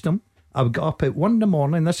promised him I would get up at 1 in the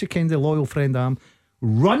morning. This is the kind of loyal friend I am.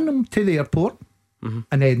 Run him to the airport in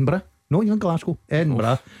Edinburgh, not even Glasgow,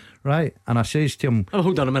 Edinburgh, right? And I says to him, Oh,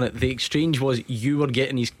 hold on a minute. The exchange was you were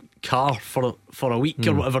getting his car for a week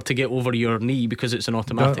or whatever to get over your knee because it's an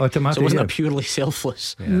automatic. Automatic, so wasn't yeah. it purely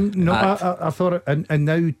selfless? no, I thought, and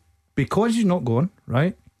now because he's not going,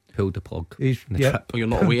 right? Pulled the plug. He's The yeah, trip. Oh, you're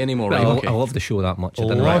not away anymore, right? Well, Okay. I love the show that much. I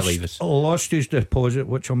didn't want to leave us. lost his deposit,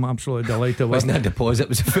 which I'm absolutely delighted It with. wasn't a deposit, it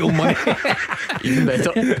was full money. Even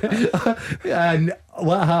better. And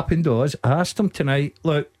what happened was, I asked him tonight,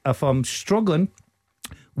 look, if I'm struggling,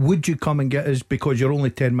 would you come and get us because you're only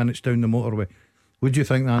 10 minutes down the motorway? Would you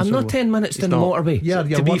think that's I'm not 10 minutes down the not. motorway. Yeah,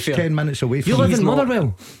 you're To be worth fair, 10 minutes away from You live me. in not-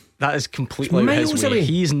 Motherwell. That is completely out of Miles his way. away.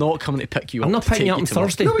 He's not coming to pick you up. I'm not to picking take you up you on to work.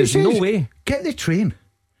 Thursday. No, he There's no says, way. get the train.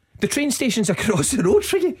 The train station's across the road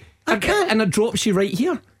for you. I can't. And it drops you right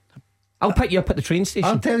here. I'll pick you up at the train station.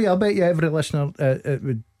 I'll tell you, I bet you every listener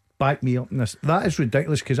would back me up in this. That is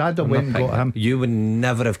ridiculous because I'd have went and got him. You would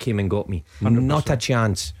never have came and got me. 100%. Not a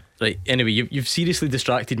chance. Right. Anyway, you've seriously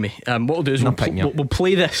distracted me. What we'll do is Not picking you up. we'll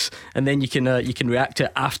play this, and then you can react to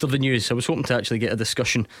it after the news. I was hoping to actually get a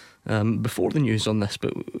discussion before the news on this,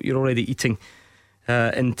 but you're already eating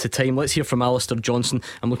into time. Let's hear from Alistair Johnson.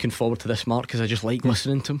 I'm looking forward to this, Mark, because I just like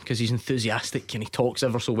listening to him because he's enthusiastic and he talks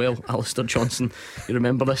ever so well. Alistair Johnson, you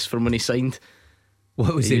remember this from when he signed?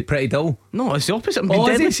 What was it? Pretty dull? No, it's the opposite. I'm being is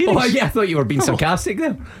deadly it? serious. Oh, yeah, I thought you were being sarcastic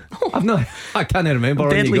there. I've not. I can't remember. On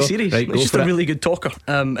you Deadly go. serious. Right, He's go just for a it. really good talker,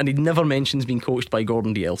 and he never mentions being coached by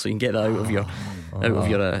Gordon Dalziel, so you can get that out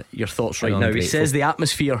of your thoughts right I'm now. He grateful. says the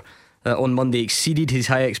atmosphere on Monday exceeded his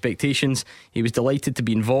high expectations. He was delighted to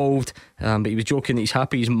be involved, but he was joking that he's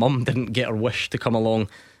happy his mum didn't get her wish to come along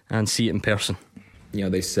and see it in person. You know,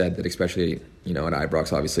 they said that especially, you know, at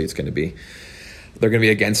Ibrox, obviously they're going to be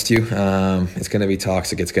against you. It's going to be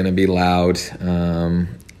toxic. It's going to be loud.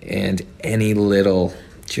 And any little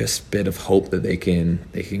just bit of hope that they can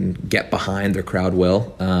get behind their crowd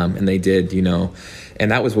will. And they did, you know. And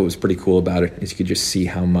that was what was pretty cool about it, is you could just see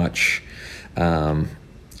how much,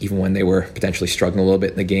 even when they were potentially struggling a little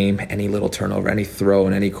bit in the game, any little turnover, any throw,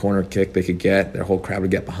 and any corner kick they could get, their whole crowd would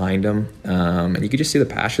get behind them. And you could just see the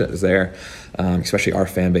passion that was there, especially our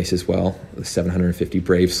fan base as well, the 750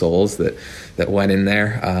 brave souls that went in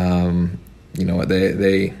there. You know,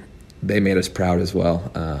 they made us proud as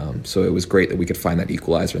well. So it was great that we could find that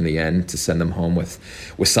equalizer in the end to send them home with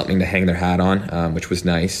something to hang their hat on, which was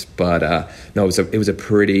nice. But no, it was a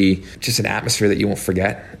pretty, just an atmosphere that you won't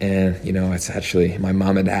forget. And you know, it's actually, my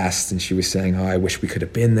mom had asked, and she was saying, "Oh, I wish we could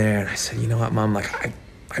have been there." And I said, "You know what, Mom? Like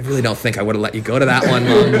I really don't think I would have let you go to that one,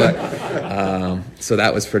 Mom." But so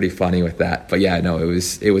that was pretty funny with that. But yeah, no, it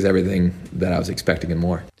was everything that I was expecting and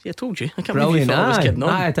more. See, I told you. I can't believe you Brilliant. thought I was kidding on.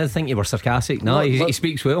 I did think you were sarcastic. No, he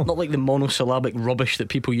speaks well. Not like the monosyllabic rubbish that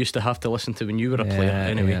people used to have to listen to when you were a player.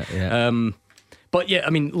 Anyway, yeah. But yeah, I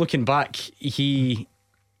mean, looking back, he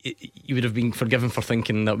would have been forgiven for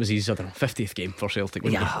thinking that was his 50th game for Celtic.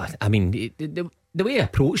 Wouldn't Yeah, I mean, the way he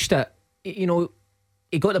approached it, you know,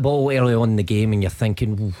 he got the ball early on in the game, and you're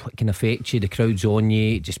thinking, it can affect you. The crowd's on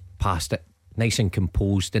you. Just passed it, nice and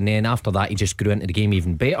composed, and then after that, he just grew into the game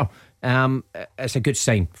even better. It's a good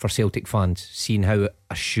sign for Celtic fans, seeing how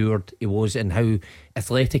assured he was and how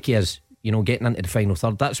athletic he is. You know, getting into the final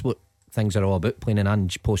third. That's what things are all about. Playing in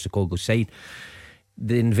Ange Postecoglou's side.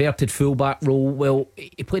 The inverted fullback role. Well,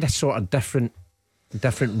 he played a sort of different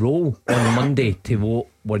role on Monday to what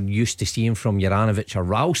we're used to seeing from Juranovic or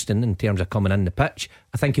Ralston in terms of coming in the pitch.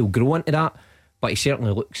 I think he'll grow into that, but he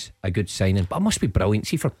certainly looks a good signing. But it must be brilliant.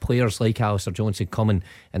 See, for players like Alistair Johnson coming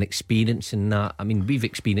and experiencing that. I mean, we've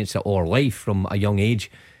experienced it all our life from a young age.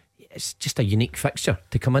 It's just a unique fixture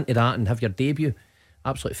to come into that and have your debut.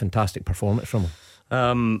 Absolutely fantastic performance from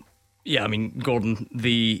him. Yeah, I mean, Gordon,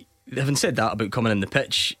 having said that about coming in the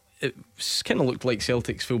pitch, it kind of looked like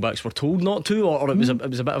Celtic's fullbacks were told not to, or it was a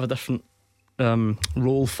bit of a different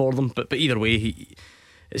role for them. But either way,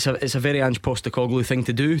 it's a very Ange Postecoglou thing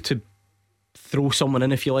to do, to throw someone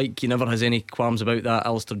in, if you like. He never has any qualms about that.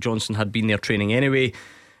 Alistair Johnson had been there training anyway,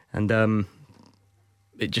 and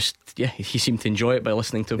it just, he seemed to enjoy it by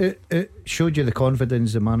listening to him. It showed you the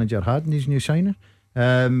confidence the manager had in his new signing.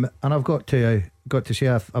 And I've got to say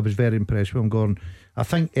I was very impressed with him, Gordon. I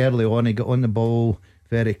think early on he got on the ball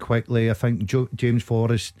very quickly. I think James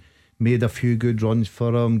Forrest made a few good runs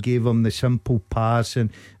for him, gave him the simple pass, and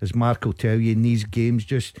as Mark will tell you, in these games,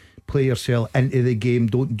 just play yourself into the game,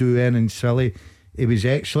 don't do anything silly. He was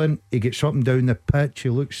excellent. He gets up and down the pitch. He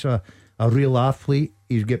looks a real athlete.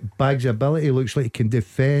 He's got bags of ability. He looks like he can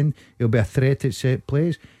defend. He'll be a threat at set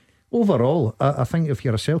plays. Overall, I think if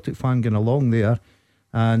you're a Celtic fan going along there,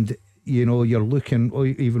 and you're looking, or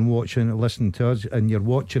even watching, listening to us, and you're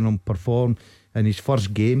watching him perform in his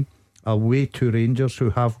first game away to Rangers, who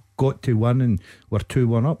have got to win and were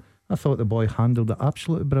 2-1 up, I thought the boy handled it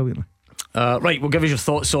absolutely brilliantly. Right, we'll give us your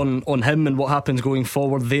thoughts on him and what happens going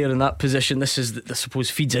forward there in that position. This I suppose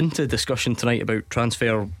feeds into discussion tonight about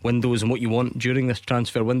transfer windows and what you want during this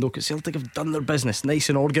transfer window, because Celtic have done their business nice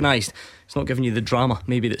and organised. It's not giving you the drama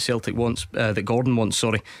maybe that Celtic wants, that Gordon wants,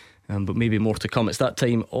 but maybe more to come. It's that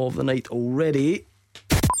time of the night already.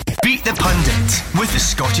 Beat the Pundit with the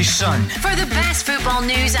Scottish Sun. For the best football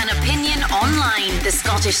news and opinion online,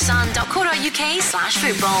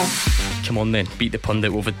 thescottishsun.co.uk/football. Come on then, Beat the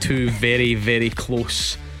Pundit. We've had two very, very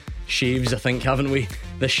close shaves, I think, haven't we,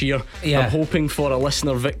 this year? Yeah. I'm hoping for a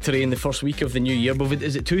listener victory in the first week of the new year. But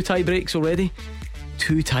is it 2 tie breaks already?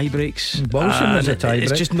 2 tie breaks. Wilson was a tie break.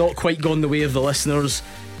 It's just not quite gone the way of the listeners,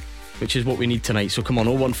 which is what we need tonight. So come on,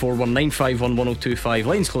 01419511025.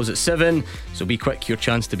 Lines close at 7, so be quick. Your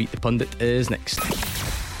chance to beat the Pundit is next.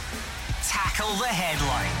 Tackle the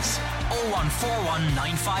headlines.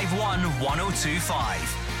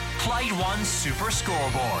 01419511025. Clyde One Super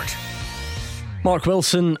Scoreboard. Mark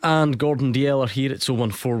Wilson and Gordon Dalziel are here. It's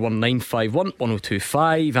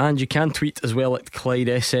 01419511025, and you can tweet as well at Clyde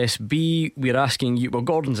SSB. We're asking you, well,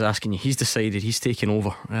 Gordon's asking you, he's decided, he's taken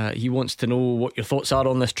over. He wants to know what your thoughts are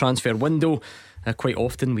on this transfer window. Quite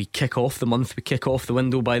often we kick off the month, we kick off the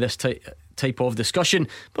window by this type of discussion,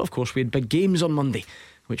 but of course we had big games on Monday,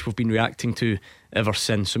 which we've been reacting to ever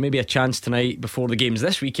since. So maybe a chance tonight before the games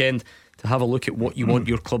this weekend to have a look at what you want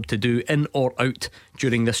your club to do in or out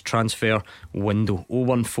during this transfer window.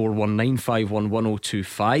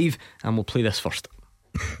 01419511025, and we'll play this first.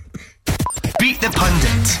 Beat the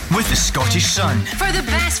Pundit with the Scottish Sun. For the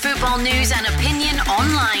best football news and opinion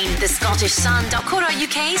online,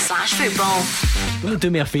 thescottishsun.co.uk/football. Will you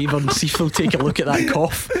do me a favour and see if we'll take a look at that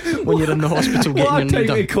cough when you're in the hospital getting your knee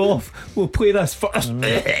done? Cough. We'll play this first.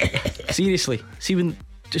 Seriously, see when.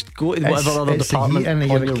 Just go to whatever other department on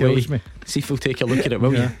your way. See if we'll take a look at it,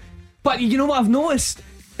 will you? But you know what I've noticed?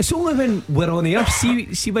 It's only when we're on air.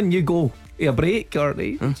 See when you go to a break or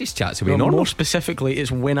just chats away. More specifically,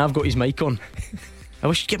 it's when I've got his mic on. I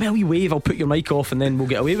wish you'd give me a wee wave. I'll put your mic off and then we'll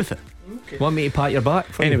get away with it. Okay. Want me to pat your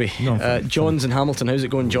back? Anyway, John's in Hamilton. How's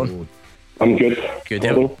it going, John? I'm good. Good.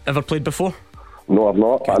 Ever played before? No, I've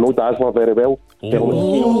not. But I know Dazzler very well.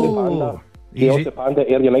 Chaos the Panda,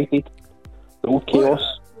 Air United. The old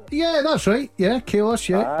Chaos. Yeah, that's right. Yeah, Chaos,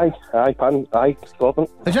 yeah. Aye, Gordon.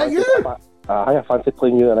 Is that you? I fancy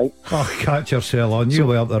playing you tonight. Oh, catch yourself on. You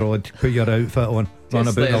way up the road. Put your outfit on. Run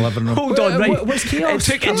about the living room. Hold on, right. What's Chaos?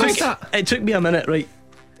 It took me a minute, right.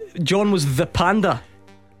 John was the panda.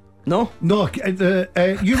 No, you were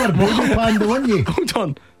Baby Panda, weren't you? Hold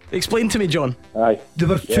on. Explain to me, John. Aye. There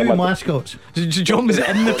were two mascots. John was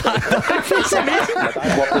in the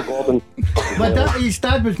panda. His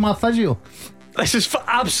dad was my physio. This is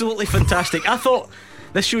absolutely fantastic. I thought,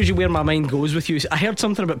 this shows you where my mind goes with you. I heard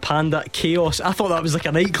something about Panda Chaos. I thought that was like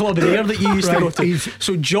a nightclub there that you used to go to.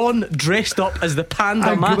 So John dressed up as the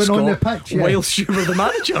Panda mascot on the pitch, whilst you were the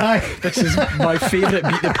manager. This is my favourite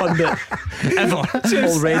Beat the Pundit ever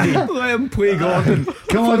already. Let him play Gordon.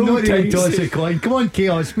 Come on, don't even toss a coin. Come on,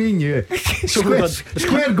 Chaos, me and you.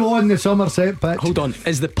 Square go on the Somerset pitch. Hold on,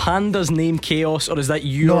 is the Panda's name Chaos, or is that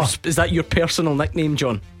yours? Is that your personal nickname,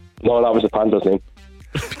 John? No, that was the Panda's name.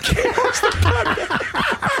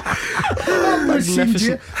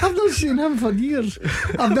 I've not seen him for years.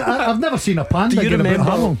 I've never seen a panda. Do you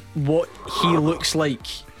remember what he looks like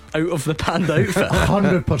out of the panda outfit?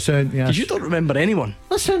 100%, yes. Because you don't remember anyone.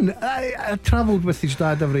 Listen, I travelled with his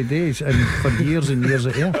dad every day and for years and years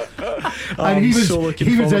at air. And he was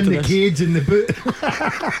in the cage in the boot.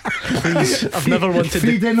 Please, I've never wanted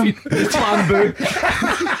feeding him bamboo.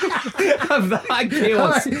 That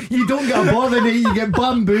Chaos. You don't get a bother, you get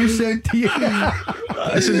bamboo sent to you.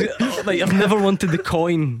 This is like, I've never wanted the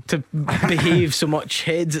coin to behave so much.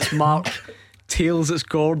 Heads, it's Mark. Tails, it's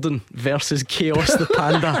Gordon versus Chaos the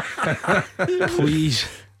Panda. Please.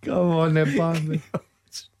 Come on then, bamboo.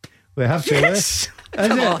 We have to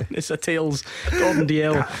Come on, it's a tails. Gordon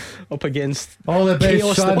DL up against all the best.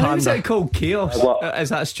 Chaos the son. Why is Panda. it called Chaos? Is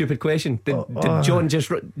that a stupid question? Did John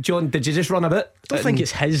did you just run a bit? I don't think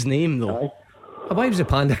it's his name though. Why was the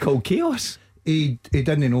Panda called Chaos? He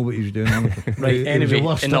didn't know what he was doing. Right, He was anyway, the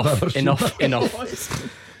worst I've ever seen. enough.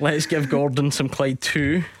 Let's give Gordon some Clyde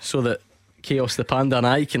 2 so that Chaos the Panda and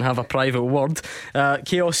I can have a private word.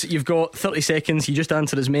 Chaos, you've got 30 seconds. You just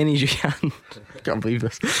answer as many as you can. Can't believe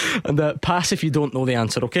this. And pass if you don't know the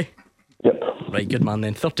answer, okay? Yep. Right, good man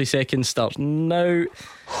then. 30 seconds starts now.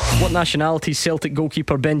 What nationality is Celtic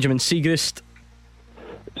goalkeeper Benjamin Siegrist?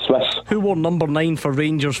 Swiss. Who wore number 9 for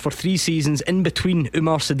Rangers for 3 seasons in between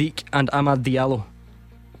Umar Sadiq and Ahmad Diallo?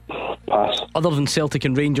 Pass. Other than Celtic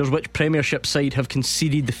and Rangers, which Premiership side have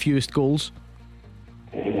conceded the fewest goals?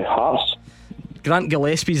 Hearts. Grant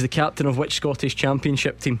Gillespie is the captain of which Scottish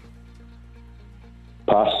Championship team?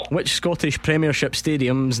 Pass. Which Scottish Premiership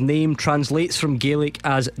stadium's name translates from Gaelic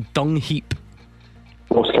as dung heap?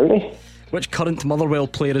 Ross County. Which current Motherwell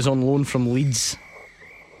player is on loan from Leeds?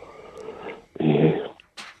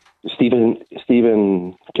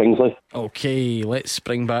 Stephen Kingsley. Okay, let's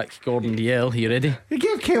bring back Gordon DL. Are you ready? He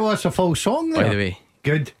gave Chaos a full song there. By the way,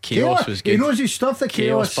 good. Chaos was good. He knows his stuff, the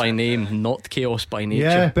Chaos by name, not Chaos by nature.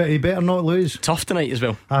 Yeah, but he better not lose. Tough tonight as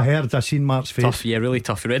well. I heard, I seen Mark's face. Tough, yeah, really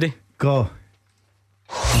tough. You ready? Go.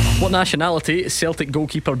 What nationality is Celtic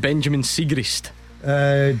goalkeeper Benjamin Siegrist?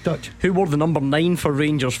 Dutch. Who wore the number 9 for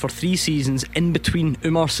Rangers for 3 seasons in between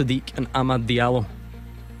Umar Sadiq and Ahmad Diallo?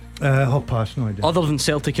 I'll pass, no idea. Other than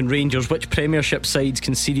Celtic and Rangers, which Premiership sides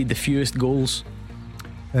conceded the fewest goals?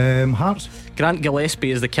 Hearts. Grant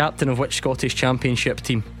Gillespie is the captain of which Scottish Championship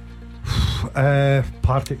team?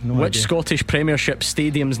 Partick, no Which idea. Scottish Premiership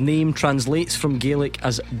stadium's name translates from Gaelic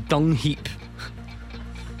as dung heap?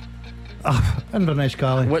 Inverness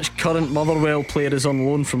Cali. Which current Motherwell player is on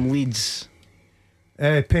loan from Leeds?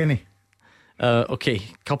 Penny. Okay,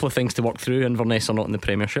 couple of things to work through. Inverness are not in the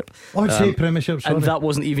Premiership. Oh, I'd say Premiership, sorry. And that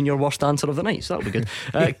wasn't even your worst answer of the night, so that'll be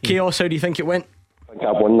good. Chaos, how do you think it went? I think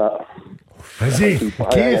I've won that. Is he?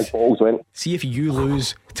 Case. See if you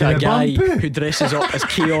lose to a the guy bamboo. who dresses up as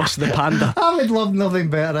Chaos the Panda. I would love nothing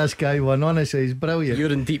better. This guy won, honestly, he's brilliant.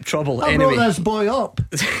 You're in deep trouble. I Anyway, brought this boy up.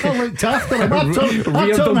 I looked after him. I turned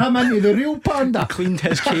Reared him. him into the real panda. Cleaned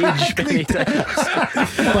his cage many times.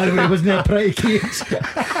 By the way, wasn't it a pretty cage?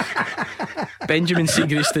 Benjamin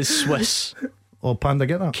Siegrist is Swiss. Oh, Panda,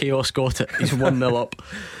 get that. Chaos got it. He's 1-0 up.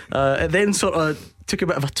 It then sort of took a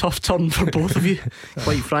bit of a tough turn for both of you,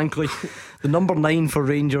 quite frankly. The number 9 for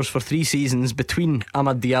Rangers for 3 seasons between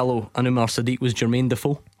Ahmad Diallo and Umar Sadiq was Jermaine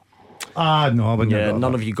Defoe. No, I wouldn't have got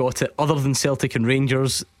none that. of you got it. Other than Celtic and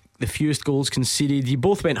Rangers, the fewest goals conceded. You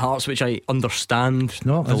both went Hearts, which I understand. It's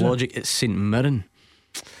not, the is it? logic. It's St Mirren.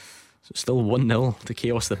 So it's still 1-0 to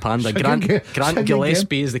Chaos the Panda. It's a Grant good game. Grant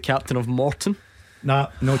Gillespie is the captain of Morton. Nah,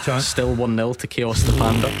 no chance. Still 1-0 to Chaos the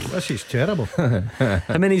Panda. This is terrible.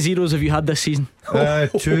 How many zeros have you had this season?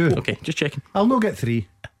 2. Okay, just checking. I'll not get 3.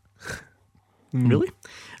 Really?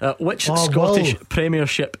 Which Oh, Scottish wow.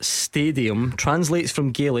 Premiership stadium translates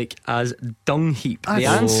from Gaelic as dung heap? The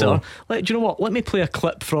That's- answer. Do you know what? Let me play a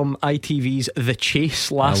clip from ITV's The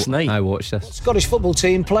Chase last night. I watched this. Scottish football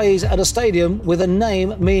team plays at a stadium with a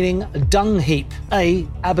name meaning dung heap. A.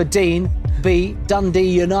 Aberdeen. B. Dundee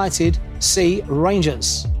United. C.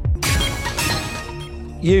 Rangers.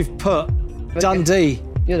 You've put Dundee.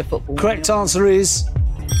 You're the football. Correct answer is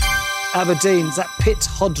Aberdeen. Is that Pitt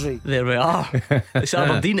Hodry? There we are. It's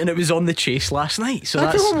Aberdeen, and it was on The Chase last night. So I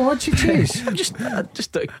that's don't watch the Chase. just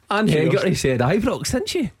And Hegarty said Ibrox, didn't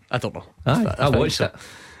she? I don't know. Aye, I watched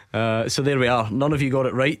it. So there we are. None of you got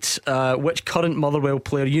it right. Which current Motherwell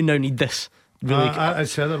player? You now need this. Really,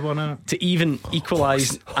 it's the other one, isn't it? to even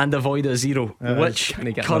equalise and avoid a zero. Which Can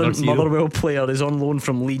he get current another zero? Motherwell player is on loan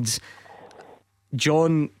from Leeds?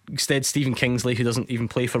 John said Stephen Kingsley, who doesn't even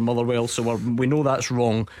play for Motherwell, so we know that's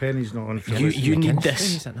wrong. Penny's not on for You need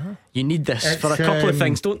this. You need this It's, for a couple of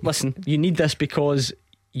things. Don't listen. You need this because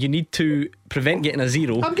you need to prevent getting a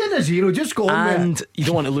zero. I'm getting a 0, just go on And there. you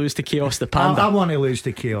don't want to lose to Chaos the I Panda. want to lose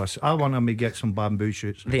to Chaos. I want him to get some bamboo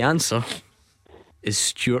shoots. The answer is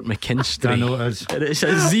Stuart McKinstry. I know it is. And it's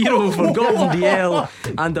a 0 for Gordon DL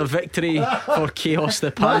and a victory for Chaos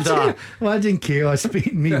the Panda. Imagine Chaos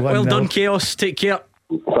beating me 1-0. Well done, Chaos. Take care.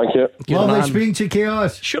 Thank you. Good Lovely man. speaking to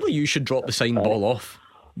Chaos. Surely you should drop the signed ball off.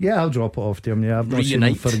 Yeah, I'll drop it off to him. Yeah, I've not seen him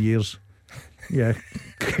Reunite. for years. Yeah.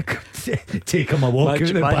 Take him a walk out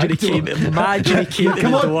the Imagine back he came, door. imagine he came to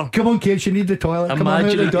Come the on, door. come on, kids, you need the toilet. Come on out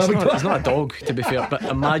Imagine the door. he's not a dog, to be fair, but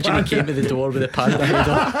imagine he came to the door with a panda head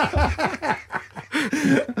on.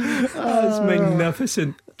 That's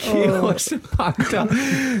magnificent. Chaos Panda.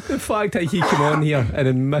 The fact that he came on here and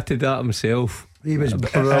admitted that himself. He was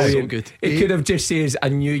brilliant. So good. He could have just said, "I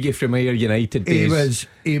knew you from Ayr United days."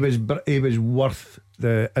 He was worth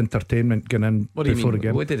the entertainment going in before the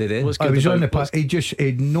game. What did he do? I was on the patch. He just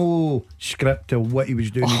had no script of what he was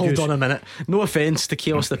doing. Hold on a minute. No offence to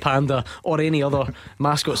Chaos the Panda or any other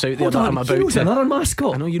mascots out there that I'm about to. Another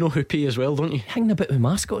mascot. I know you know Hoopy as well, don't you? Hanging about with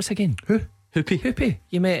mascots again. Who? Hoopy.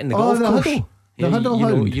 You met in the golf the club. Huddle. Yeah, The Huddle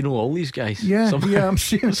Hound. you know all these guys. Yeah, I'm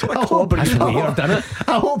seeing Sort of club That's weird, isn't it?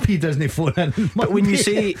 I hope he doesn't phone in. But when you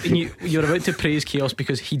say you're about to praise Chaos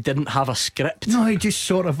because he didn't have a script, no, he just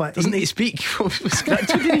sort of doesn't he speak with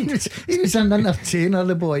script? he was an entertainer,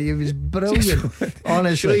 the boy. He was brilliant.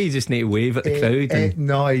 Honestly, Sure, you just need to wave at the crowd. And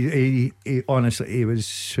no, he honestly, he was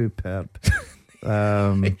superb.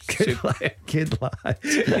 Good lad.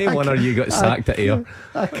 no wonder you got sacked at Ayr.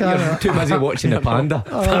 I can't. You're too busy watching the Panda.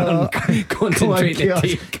 Concentrating to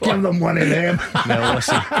take. Give them one of them. No,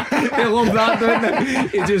 listen. They love that, don't they?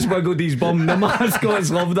 He just wiggled his bum. The mascots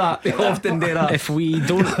love that. They often do that. If we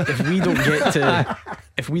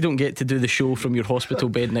don't get to do the show from your hospital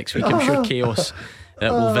bed next week, I'm sure Chaos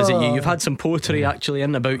will visit you. You've had some poetry actually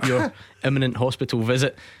in about your imminent hospital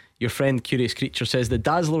visit. Your friend Curious Creature says the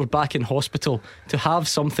Dazzler's back in hospital to have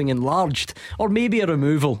something enlarged, or maybe a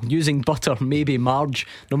removal using butter, maybe Marge.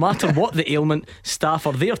 No matter what the ailment, staff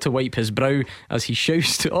are there to wipe his brow as he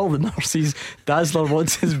shouts to all the nurses, Dazzler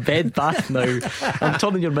wants his bed bath now. I'm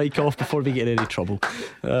turning your mic off before we get in any trouble.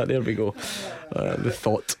 There we go. The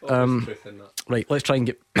thought. Right, let's try and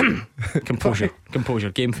get composure.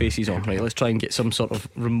 Game faces on. Right, let's try and get some sort of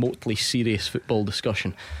remotely serious football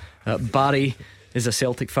discussion. Barry is a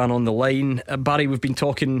Celtic fan on the line. Barry, we've been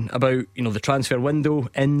talking about the transfer window,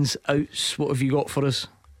 ins, outs. What have you got for us?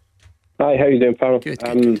 Hi, how you doing, pal? Good.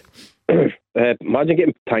 Imagine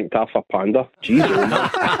getting tanked off a Panda. Jesus.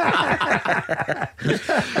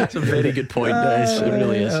 That's a very good point. It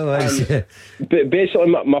really is. But basically,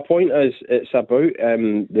 my point is, it's about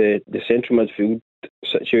the central midfield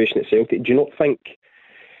situation at Celtic. Do you not think,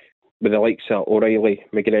 with the likes of O'Reilly,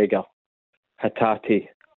 McGregor, Hatate,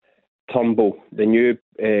 Turnbull, the new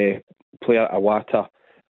player Awata,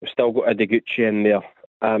 we've still got Ideguchi in there.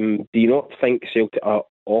 Do you not think Celtic are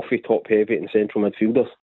awfully top heavy in central midfielders?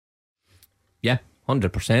 Yeah,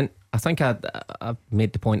 100%. I think I've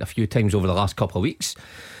made the point a few times over the last couple of weeks,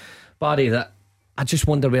 Barry, that I just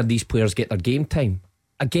wonder where these players get their game time.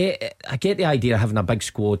 I get the idea of having a big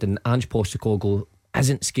squad, and Ange Postecoglou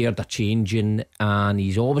isn't scared of changing, and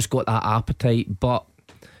he's always got that appetite. But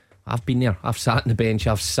I've been there. I've sat on the bench.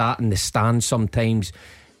 I've sat in the stands sometimes,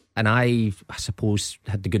 and I suppose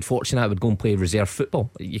had the good fortune I would go and play reserve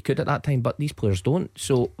football. You could at that time, but these players don't.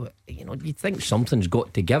 So you'd think something's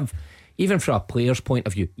got to give, even from a player's point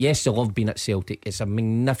of view. Yes, they love being at Celtic. It's a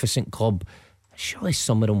magnificent club. Surely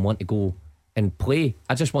some of them want to go and play.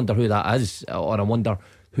 I just wonder who that is, or I wonder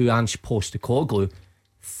who Ange Postecoglou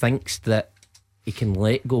thinks that he can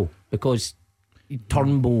let go, because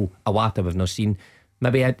Turnbull, Awata we've not seen.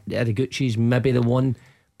 Maybe Ideguchi's maybe the one,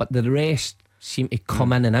 but the rest seem to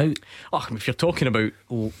come in and out. If you're talking about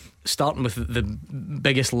starting with the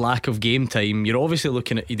biggest lack of game time, you're obviously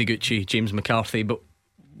looking at Ideguchi, James McCarthy, but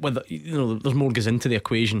whether there's more goes into the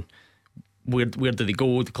equation. Where do they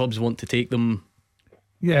go? The clubs want to take them.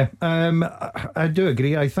 Yeah, I do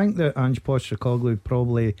agree. I think that Ange Postecoglou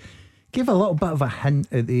probably gave a little bit of a hint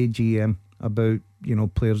at the AGM about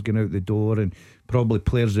players going out the door, and probably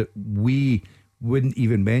players that we wouldn't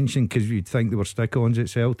even mention because you'd think they were stick-ons at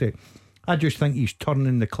Celtic. I just think he's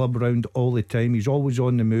turning the club around all the time. He's always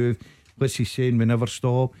on the move. What's he saying? We never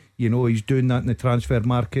stop. He's doing that in the transfer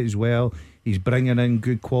market as well. He's bringing in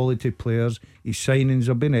good quality players. His signings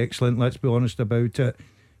have been excellent, let's be honest about it.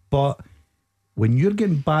 But when you're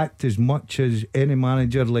getting backed as much as any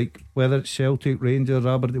manager, like whether it's Celtic, Rangers,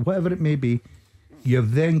 Aberdeen, whatever it may be,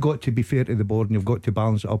 you've then got to be fair to the board, and you've got to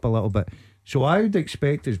balance it up a little bit. So I would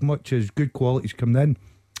expect, as much as good quality's coming in,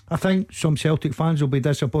 I think some Celtic fans will be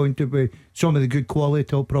disappointed with some of the good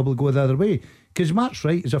quality. Will probably go the other way, because Matt's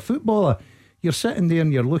right. As a footballer, you're sitting there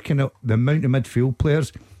and you're looking at the amount of midfield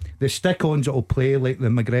players, the stick-ons that will play, like the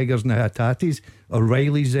McGregors and the Hatates,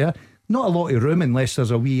 O'Reilly's there. Not a lot of room unless there's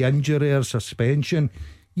a wee injury or suspension.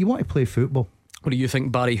 You want to play football. What do you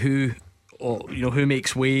think, Barry? Who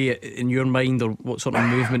makes way in your mind, or what sort of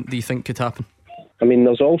movement do you think could happen? I mean,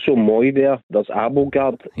 there's also Moy there. There's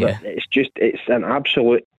Abelgard. Yeah. It's an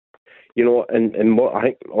absolute, and what I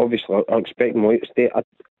think, obviously, I expect Moy to stay.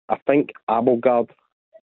 I think Abelgard.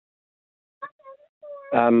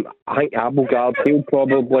 He'll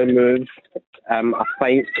probably move. I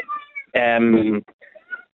think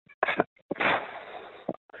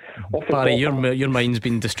Barry, your mind's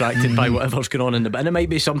been distracted by whatever's going on in the, and it might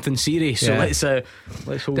be something serious. So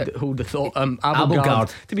let's hold the thought.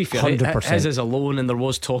 Abelgard, to be fair, 100%. His is a loan, and there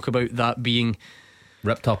was talk about that being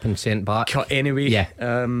ripped up and sent back. Cut anyway. Yeah.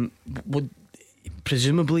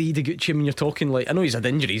 Presumably Deguchi, I mean, you're talking like, I know he's had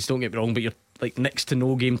injuries, don't get me wrong, but you're like next to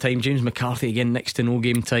no game time. James McCarthy again, next to no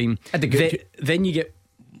game time. Then you get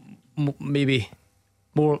maybe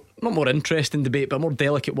more, not more interesting debate, but a more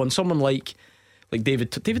delicate one. Someone like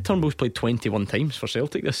David Turnbull's played 21 times for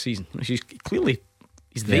Celtic this season. He's clearly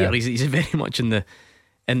there. Yeah. He's very much in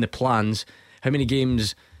the plans. How many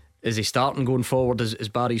games is he starting going forward? Is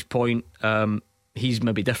Barry's point? He's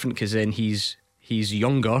maybe different because then he's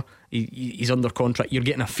younger. He's under contract. You're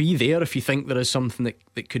getting a fee there if you think there is something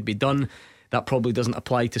that could be done. That probably doesn't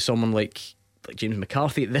apply to someone like James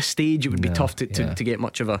McCarthy at this stage. It would be tough to get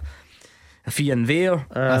much of a fee in there.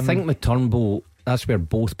 I think with Turnbull, that's where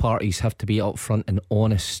both parties have to be upfront and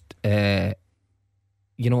honest, and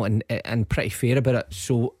pretty fair about it.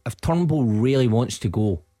 So if Turnbull really wants to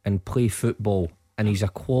go and play football, and he's a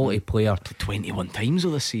quality player, to 21 times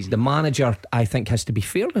of this season, the manager, I think, has to be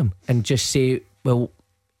fair to him and just say, well,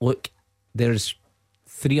 look, there's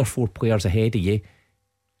 3 or 4 players ahead of you.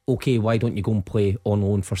 Okay, why don't you go and play on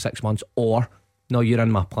loan for 6 months? Or, no, you're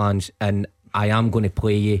in my plans and I am going to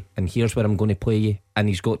play you, and here's where I'm going to play you. And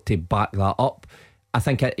he's got to back that up. I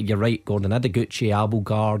think you're right, Gordon. Ideguchi,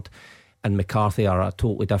 Abelgard and McCarthy are a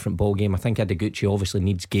totally different ball game. I think Ideguchi obviously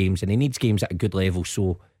needs games, and he needs games at a good level,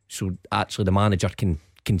 so actually the manager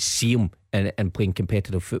can see him and playing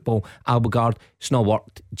competitive football. Abelgard, it's not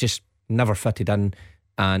worked, just never fitted in,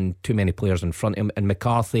 and too many players in front of him. And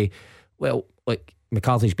McCarthy, well, like,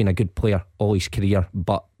 McCarthy's been a good player all his career,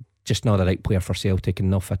 but just not the right player for Celtic and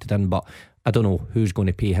not fitted in. But I don't know who's going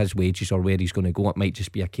to pay his wages or where he's going to go. It might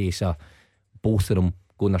just be a case of both of them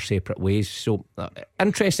going their separate ways. So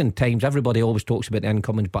interesting times. Everybody always talks about the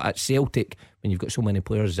incomings, but at Celtic, when you've got so many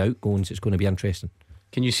players outgoings, it's going to be interesting.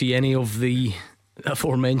 Can you see any of the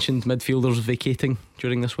aforementioned midfielders vacating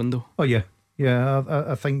during this window? Oh yeah.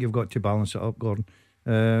 I think you've got to balance it up, Gordon.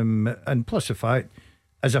 And plus the fact,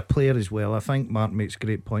 as a player as well, I think Mark makes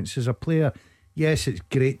great points. As a player, yes, it's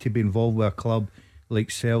great to be involved with a club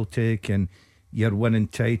like Celtic and you're winning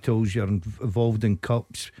titles, you're involved in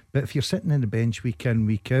cups, but if you're sitting on the bench week in,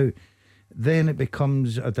 week out, then it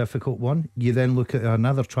becomes a difficult one. You then look at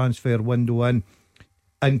another transfer window in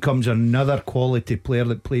comes another quality player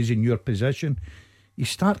that plays in your position. You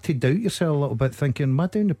start to doubt yourself a little bit, thinking, am I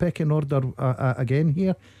down the pecking order again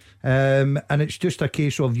here? And it's just a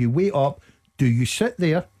case of you wait up. Do you sit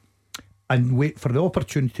there and wait for the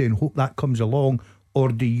opportunity and hope that comes along, or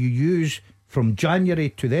do you use from January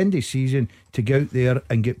to the end of the season to go out there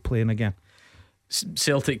and get playing again?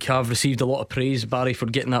 Celtic have received a lot of praise, Barry, for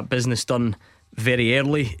getting that business done very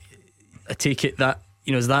early. I take it that,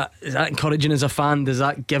 is that encouraging as a fan? Does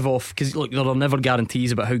that give off, because look, there are never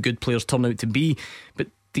guarantees about how good players turn out to be, but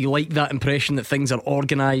do you like that impression that things are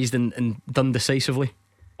organised and done decisively?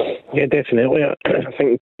 Yeah, definitely. I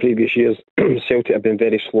think previous years Celtic have been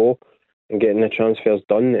very slow in getting the transfers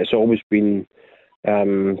done. It's always been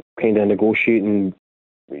kind of negotiating,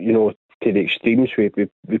 to the extremes with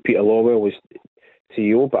Peter Lawwell as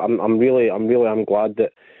CEO. But I'm glad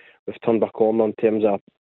that we've turned back on in terms of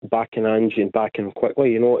backing Angie and backing him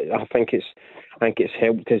quickly. I think it's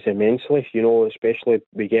helped us immensely. Especially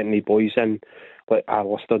with getting the boys in like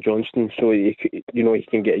Alistair Johnston, so you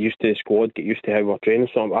can get used to the squad, get used to how we're training.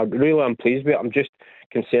 So I'm pleased with it. I'm just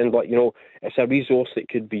concerned, it's a resource that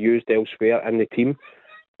could be used elsewhere in the team.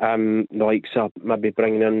 Like maybe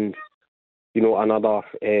bringing in, another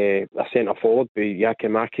a centre forward, but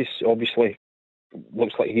Giakoumakis obviously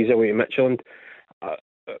looks like he's away to Midtjylland.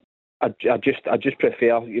 I just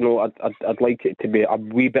prefer, I'd like it to be a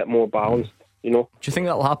wee bit more balanced. Do you think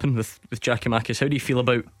that'll happen with Giakoumakis? How do you feel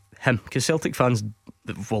about him? Because Celtic fans,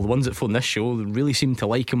 the ones that phone this show, really seem to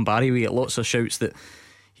like him. Barry, we get lots of shouts that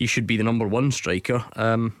he should be the number one striker.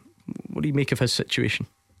 What do you make of his situation?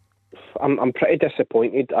 I'm pretty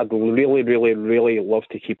disappointed. I'd really, really, really love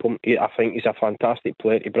to keep him. I think he's a fantastic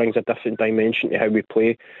player. He brings a different dimension to how we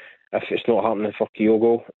play. If it's not happening for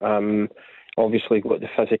Kyogo, obviously got the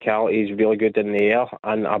physicality. He's really good in the air,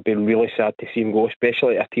 and I'd be really sad to see him go,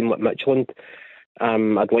 especially at a team like Midtjylland.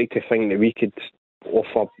 I'd like to think that we could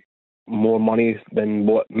offer more money than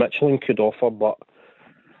what Midtjylland could offer, but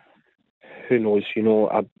who knows?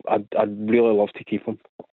 I'd really love to keep him.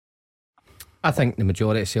 I think the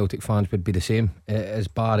majority of Celtic fans would be the same as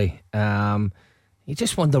Barry. You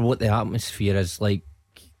just wonder what the atmosphere is like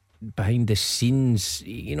behind the scenes.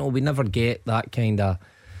 We never get that kind of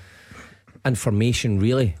information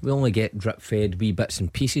really. We only get drip fed wee bits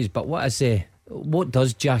and pieces. But what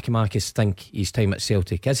does Giakoumakis think his time at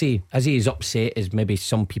Celtic? Is he as upset as maybe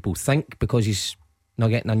some people think because he's not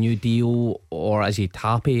getting a new deal, or is he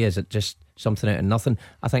happy? Is it just something out of nothing?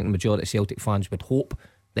 I think the majority of Celtic fans would hope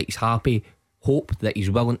that he's happy, hope that he's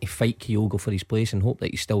willing to fight Kyogo for his place, and hope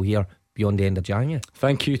that he's still here beyond the end of January.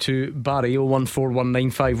 Thank you to Barry.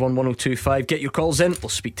 01419511025. Get your calls in, we'll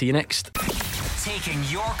speak to you next. Taking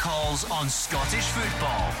your calls on Scottish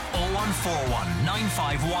football. 0141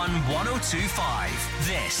 951 1025.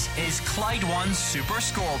 This is Clyde One Super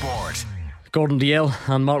Scoreboard. Gordon Dalziel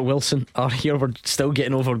and Mark Wilson are here. We're still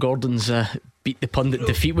getting over Gordon's beat the pundit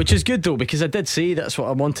defeat, which is good though, because I did say that's what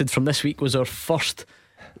I wanted from this week, was our first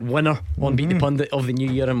winner on Beat the Pundit of the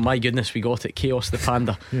new year, and my goodness, we got it. Chaos the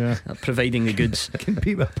Panda, providing the goods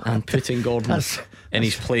and putting Gordon in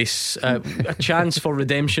his place. A chance for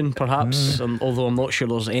redemption perhaps, although I'm not sure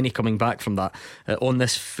there's any coming back from that on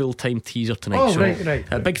this full-time teaser tonight. Right.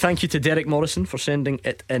 A big thank you to Derek Morrison for sending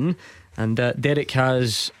it in, and Derek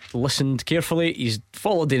has listened carefully, he's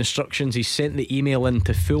followed the instructions, he's sent the email in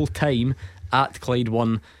to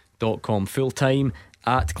fulltime@Clyde1.com,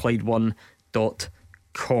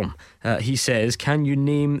 fulltime@Clyde1.com. He says, can you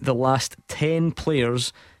name the last 10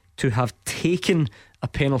 players to have taken a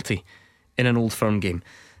penalty in an Old Firm game?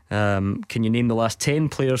 Can you name the last 10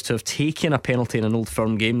 players to have taken a penalty in an Old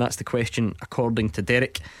Firm game? That's the question according to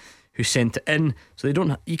Derek, who sent it in. So they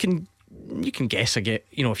don't. You can guess.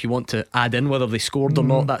 If you want to add in whether they scored or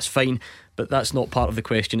not, that's fine. But that's not part of the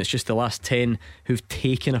question. It's just the last 10 who've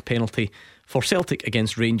taken a penalty for Celtic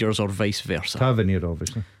against Rangers or vice versa. Tavernier,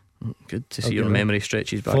 obviously. Good to see your memory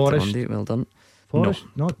stretches back Forrest. to Monday. Well done. Forrest,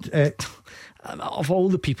 no. not of all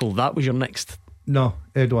the people, that was your next. No,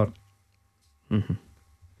 Edward.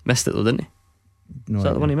 Missed it though, didn't he? No, is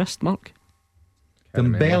that the one he missed, Mark?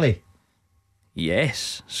 Dembele.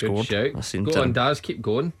 Yes, scored. Good shout. Go on, Daz, keep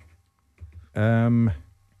going.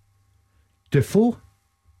 Defoe.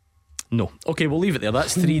 No. Okay, we'll leave it there.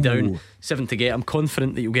 That's 3 down, 7 to get. I'm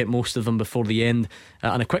confident that you'll get most of them before the end.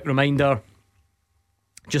 And a quick reminder,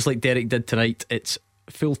 just like Derek did tonight, it's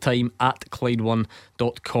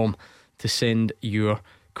fulltime@Clyde1.com to send your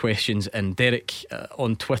questions in. Derek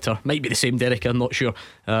on Twitter, might be the same Derek, I'm not sure.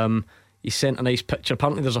 He sent a nice picture.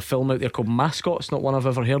 Apparently there's a film out there called Mascot. It's not one I've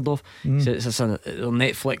ever heard of. He says it's on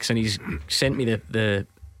Netflix, and he's sent me the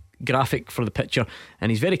graphic for the picture,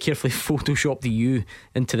 and he's very carefully photoshopped the U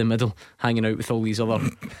into the middle, hanging out with all these other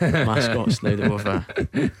mascots. Now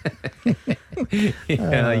that we've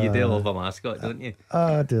you do love a mascot, don't you?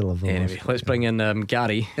 I do love a anyway, mascot. let's bring in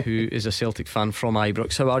Gary, who is a Celtic fan from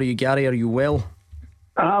Ibrox. How are you, Gary? Are you well?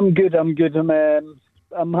 I'm good. I'm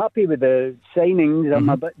happy with the signings. I'm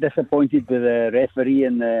a bit disappointed with the referee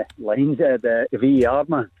and the lines, the VAR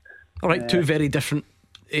man. Alright, two very different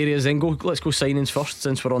areas then. Let's go signings first,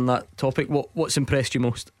 since we're on that topic. What's impressed you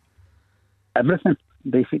most? Everything,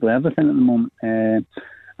 basically everything at the moment.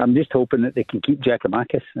 I'm just hoping that they can keep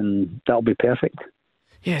Giakoumakis, and that'll be perfect.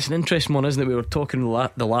 Yeah, it's an interesting one, isn't it? We were talking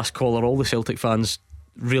the last caller, all the Celtic fans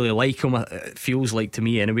really like him. It feels like, to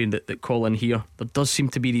me anyway, that call in here, there does seem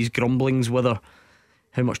to be these grumblings, whether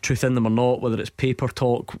how much truth in them or not, whether it's paper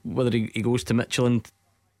talk, whether he goes to Michelin.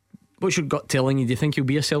 What's your gut telling you? Do you think he'll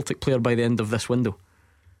be a Celtic player by the end of this window?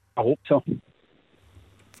 I hope so. What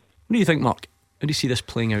do you think, Mark? How do you see this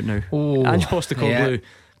playing out now? Ange Postecoglou, a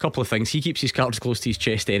couple of things. He keeps his cards close to his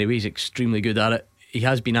chest anyway. He's extremely good at it. He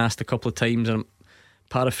has been asked a couple of times, and I'm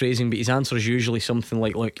paraphrasing, but his answer is usually something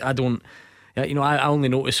like, look, I only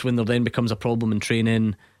notice when there then becomes a problem in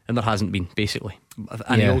training, and there hasn't been, basically.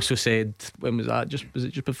 And he also said, when was that? Was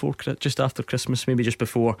it just after Christmas, maybe just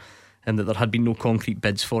before, and that there had been no concrete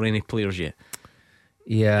bids for any players yet.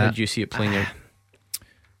 Yeah. How do you see it playing out?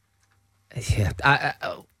 Yeah,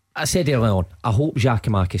 I said earlier on, I hope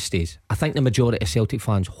Giakoumakis stays. I think the majority of Celtic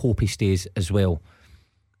fans hope he stays as well.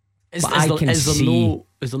 Is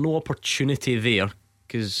there no opportunity there?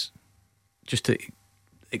 Because just to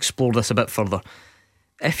explore this a bit further,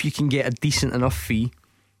 if you can get a decent enough fee,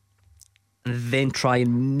 then try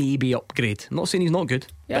and maybe upgrade. I'm not saying he's not good,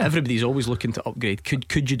 but everybody's always looking to upgrade.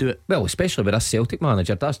 Could you do it? Well, especially with a Celtic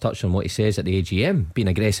manager, that's touched on what he says at the AGM, being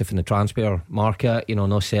aggressive in the transfer market,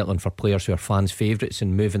 not settling for players who are fans' favourites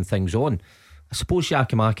and moving things on. I suppose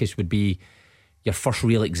Giakoumakis would be your first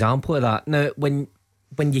real example of that. Now, when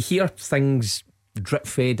you hear things drip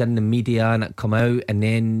fed in the media and it come out, and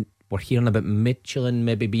then we're hearing about Michelin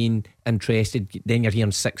maybe being interested, then you're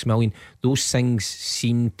hearing 6 million, those things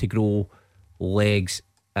seem to grow legs,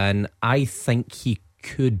 and I think he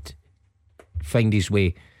could find his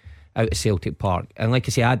way out of Celtic Park. And like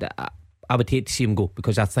I say, I I would hate to see him go,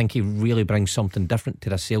 because I think he really brings something different to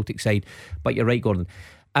the Celtic side. But you're right, Gordon.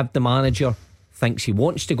 If the manager thinks he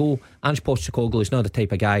wants to go, Ange Postecoglou is not the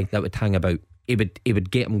type of guy that would hang about. He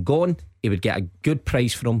would get him gone. He would get a good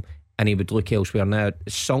price for him, and he would look elsewhere. Now,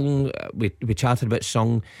 Sung, we chatted about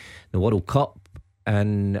Sung, the World Cup,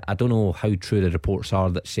 and I don't know how true the reports are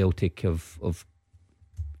that Celtic have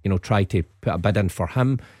tried to put a bid in for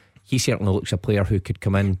him. He certainly looks a player who could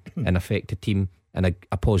come in and affect the team in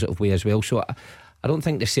a positive way as well. So I don't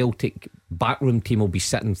think the Celtic backroom team will be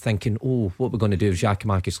sitting thinking, oh, what we're going to do if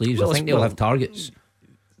Giakoumakis leaves. I think they'll have targets.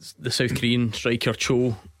 The South Korean striker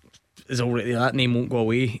Cho is already, that name won't go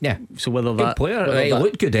away. Yeah. So whether good that player, he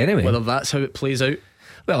looked good anyway. Whether that's how it plays out.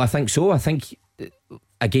 Well, I think so. I think,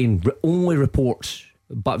 again, only reports.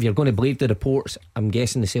 But if you're going to believe the reports, I'm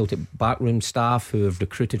guessing the Celtic backroom staff who have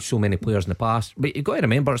recruited so many players in the past. But you've got to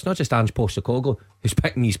remember, it's not just Ange Postecoglou who's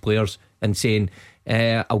picking these players and saying,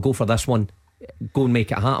 I'll go for this one, go and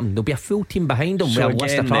make it happen. There'll be a full team behind them with a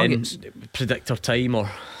list of targets. Predictor time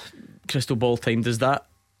or crystal ball time, does that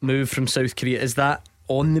move from South Korea, is that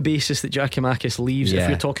on the basis that Giakoumakis leaves? Yeah. If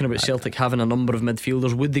you're talking about Celtic having a number of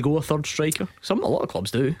midfielders, would they go a third striker? A lot of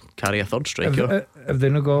clubs do carry a third striker. Have they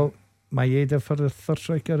not got Maeda for the third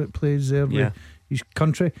striker that plays there with his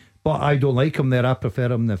country? But I don't like him there. I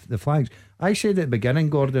prefer him the flanks. I said at the beginning,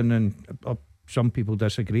 Gordon, and some people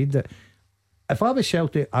disagreed, that if I was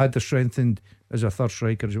Celtic, I'd have strengthened as a third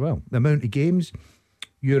striker as well. The amount of games,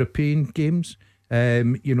 European games,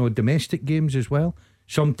 domestic games as well,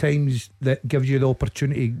 sometimes that gives you the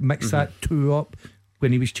opportunity to mix that two up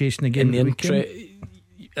when he was chasing again the weekend.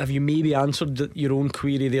 Have you maybe answered your own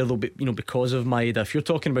query there though? Because of Maeda, if you're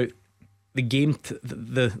talking about the game,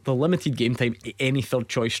 the limited game time any third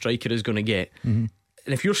choice striker is going to get, and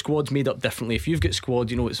if your squad's made up differently, if you've got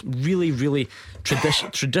squad, it's really, really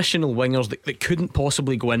traditional wingers that couldn't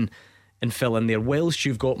possibly go in and fill in there. Whilst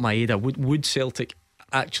you've got Maeda, would Celtic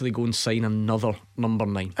actually go and sign another number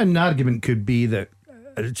 9? And the argument could be that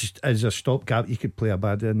just as a stopgap, you could play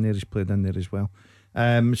Abada in there. He's played in there as well.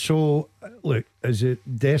 So look, is it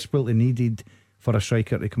desperately needed for a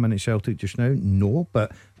striker to come in at Celtic just now? No,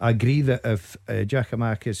 but I agree that if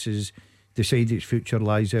Giakoumakis has decided his future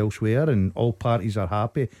lies elsewhere and all parties are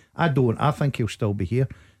happy, I think he'll still be here.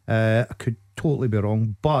 I could totally be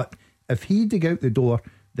wrong, but if he dig out the door,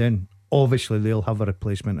 then obviously they'll have a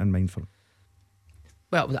replacement in mind for him.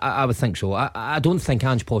 Well, I would think so. I don't think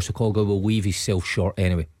Ange Postecoglou will leave himself short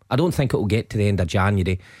anyway. I don't think it will get to the end of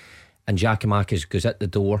January and Giakoumakis goes at the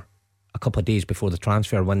door a couple of days before the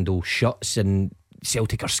transfer window shuts and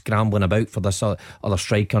Celtic are scrambling about for this other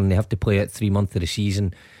striker and they have to play it 3 months of the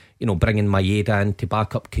season, bringing Maeda in to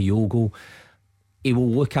back up Kyogo. He will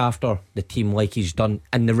look after the team like he's done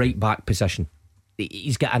in the right back position.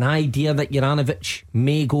 He's got an idea that Juranovic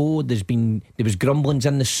may go. There was grumblings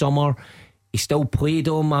in the summer. He still played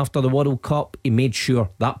him after the World Cup. He made sure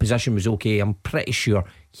that position was okay. I'm pretty sure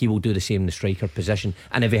he will do the same in the striker position.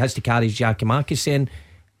 And if he has to carry Giakoumakis in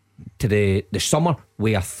to the summer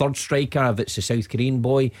with a third striker, if it's the South Korean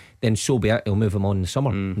boy, then so be it. He'll move him on in the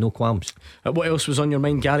summer. No qualms. What else was on your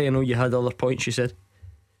mind, Gary? I know you had other points you said.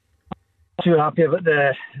 Too happy about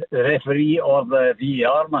the referee or the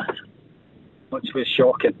VAR, man, which was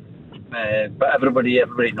shocking. But everybody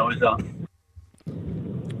knows that.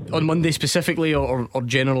 On Monday specifically or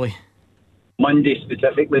generally? Monday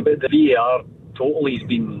specifically, but the VAR totally has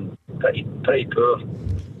been pretty poor.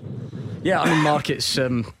 Yeah, I mean, Mark, it's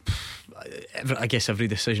I guess every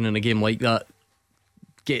decision in a game like that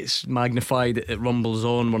gets magnified. It rumbles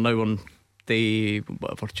on. We're now on Tuesday,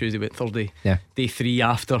 Thursday, day 3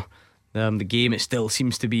 after the game. It still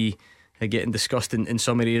seems to be getting discussed in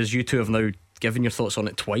some areas. You two have now given your thoughts on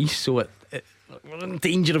it twice, so we're in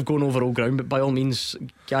danger of going over old ground. But by all means,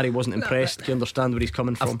 Gary wasn't impressed. Do you understand where he's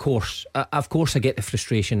coming from? Of course I get the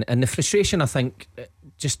frustration, and the frustration I think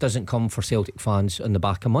just doesn't come for Celtic fans on the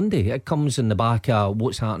back of Monday. It comes in the back of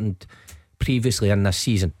what's happened previously in this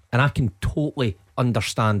season, and I can totally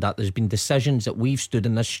understand that. There's been decisions that we've stood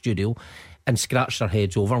in this studio and scratched our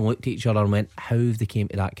heads over and looked at each other and went, how have they came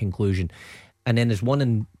to that conclusion? And then there's one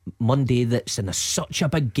on Monday that's in such a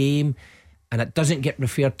big game and it doesn't get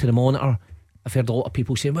referred to the monitor. I've heard a lot of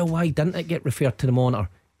people say, well, why didn't it get referred to the monitor?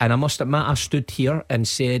 And I must admit, I stood here and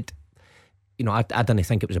said, I didn't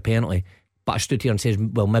think it was a penalty, but I stood here and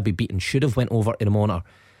said, well, maybe Beaton should have went over to the monitor.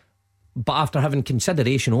 But after having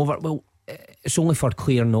consideration over it, well, it's only for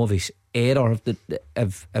clear and obvious error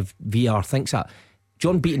if VR thinks that.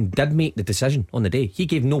 John Beaton did make the decision on the day. He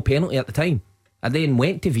gave no penalty at the time. I then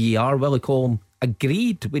went to VAR. Willie Collum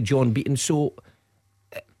agreed with John Beaton. So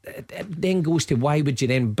it then goes to, why would you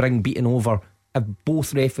then bring Beaton over if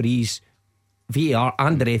both referees VAR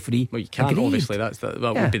and the referee. Well, you can't, agreed. obviously. That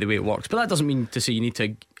would be the way it works. But that doesn't mean to say you need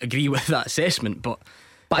to agree with that assessment. But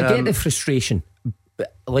I get the frustration.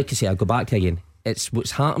 But like I say, I'll go back to it again. It's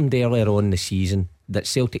what's happened earlier on in the season that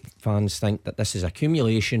Celtic fans think that this is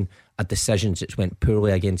accumulation of decisions that's went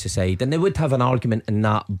poorly against the side, and they would have an argument in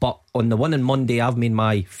that. But on the one on Monday, I've made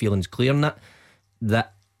my feelings clear in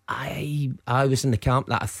that I was in the camp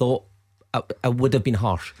that I thought I would have been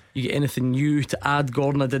harsh. You get anything new to add,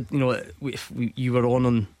 Gordon? I did, you were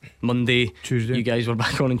on Monday, Tuesday. You guys were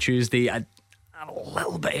back on Tuesday. I'm a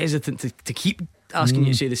little bit hesitant to keep asking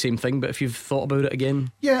you to say the same thing, but if you've thought about it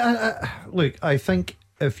again. Yeah, look, I think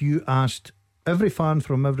if you asked every fan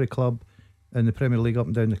from every club in the Premier League up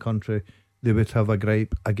and down the country, they would have a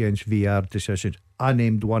gripe against VAR decisions. I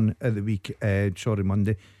named one at the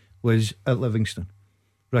Monday, was at Livingston.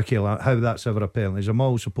 Ricky, how that's ever a penalty. As a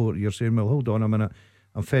Mull supporter, you're saying, well, hold on a minute,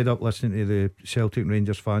 I'm fed up listening to the Celtic and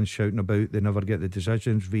Rangers fans shouting about they never get the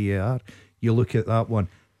decisions, VAR. You look at that one,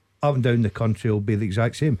 up and down the country will be the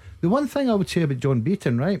exact same. The one thing I would say about John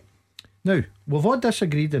Beaton, right, now we've all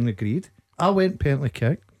disagreed and agreed. I went penalty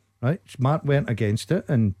kick, right, Smart went against it,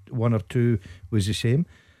 and one or two was the same.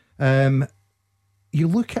 You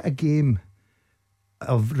look at a game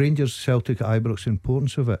of Rangers Celtic at Ibrox, the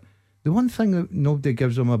importance of it. The one thing that nobody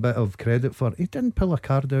gives him a bit of credit for, he didn't pull a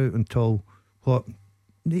card out until what,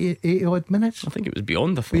 80 odd minutes? I think it was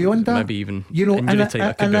beyond that. Maybe even injury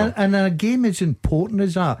time. And a game as important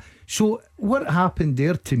as that. So what happened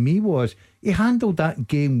there to me was he handled that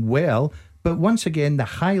game well, but once again the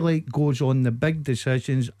highlight goes on the big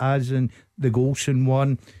decisions, as in the Golson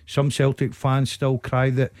one. Some Celtic fans still cry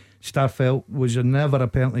that Starfelt was never a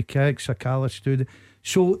penalty kick, Sakala stood.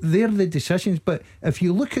 So they're the decisions. But if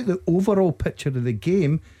you look at the overall picture of the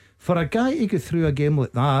game, for a guy to go through a game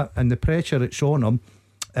like that and the pressure it's on him,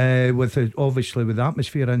 obviously with the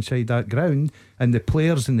atmosphere inside that ground and the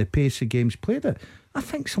players and the pace of games played it, I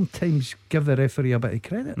think sometimes give the referee a bit of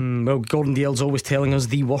credit. Well, Gordon Dalziel's always telling us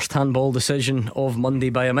the worst handball decision of Monday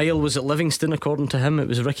by a mile was at Livingston. According to him, it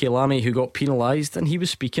was Ricky Lamy who got penalised, and he was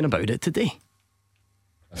speaking about it today.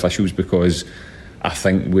 Officials, because I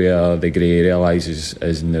think where the grey area lies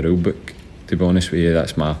is in the rule book, to be honest with you.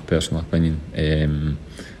 That's my personal opinion.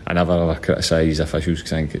 I never ever criticise officials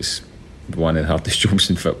because I think it's one of the hardest jobs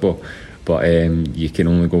in football, but you can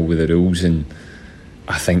only go with the rules, and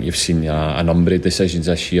I think you've seen a number of decisions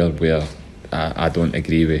this year where I don't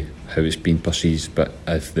agree with how it's been perceived, but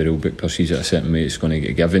if the rule book perceives it a certain way, it's going to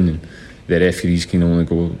get given, and the referees can only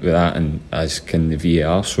go with that, and as can the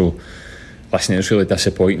VAR. So listen, it's really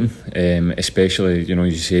disappointing, especially, as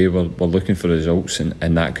you say, we're looking for results,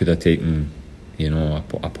 and that could have taken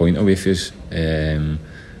a point away from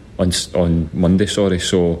us on Monday. So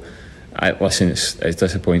listen, it's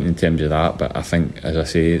disappointing in terms of that, but I think, as I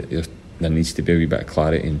say, there needs to be a wee bit of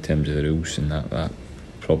clarity in terms of the rules, and that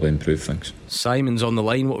probably improve things. Simon's on the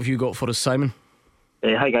line. What have you got for us, Simon?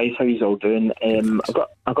 Hi guys, how are you all doing? I've got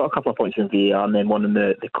a couple of points in VAR and then one in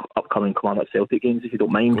the upcoming Kilmarnock Celtic games, if you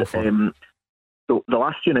don't mind. So the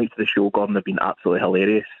last 2 nights of the show, Gordon, have been absolutely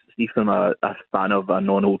hilarious. Steve, I'm a fan of a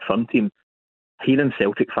non-Old Firm team. Hearing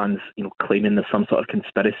Celtic fans, claiming there's some sort of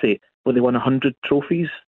conspiracy. Well, they won 100 trophies.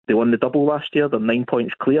 They won the double last year. They're 9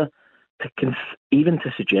 points clear. Even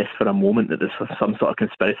to suggest for a moment that there's some sort of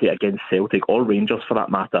conspiracy against Celtic or Rangers, for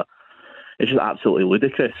that matter, it's just absolutely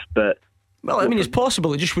ludicrous. But it's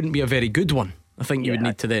possible. It just wouldn't be a very good one. I think you would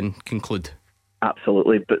need to then conclude.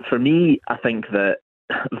 Absolutely. But for me, I think that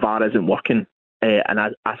VAR isn't working. And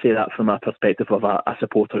I say that from a perspective of a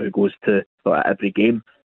supporter who goes to every game.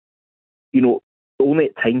 Only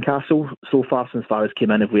at Tynecastle so far since VAR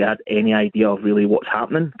came in have we had any idea of really what's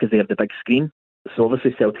happening, because they have the big screen. So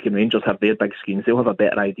obviously Celtic and Rangers have their big screens. They'll have a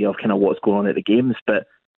better idea of kind of what's going on at the games. But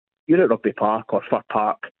you're at Rugby Park or Fir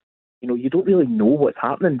Park, you don't really know what's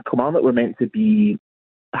happening. Kilmarnock were meant to be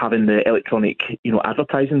having the electronic,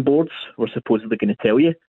 advertising boards were supposedly going to tell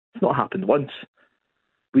you. It's not happened once.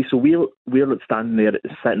 We're standing there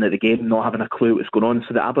sitting at the game not having a clue what's going on.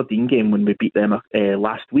 So the Aberdeen game, when we beat them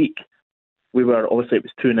last week, it was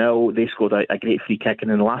 2-0. They scored a great free kick, and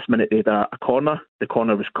in the last minute they had a corner. The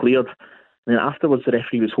corner was cleared, and then afterwards the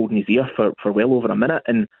referee was holding his ear for well over a minute.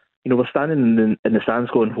 And we're standing in the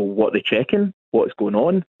stands going, well, what are they checking? What's going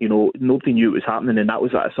on? Nobody knew what was happening, and that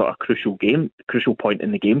was at a sort of crucial point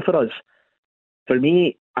in the game for us. For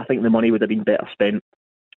me, I think the money would have been better spent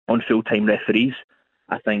on full-time referees.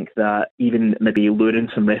 I think that even maybe luring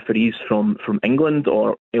some referees from England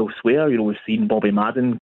or elsewhere. We've seen Bobby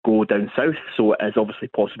Madden go down south, so it is obviously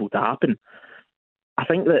possible to happen. I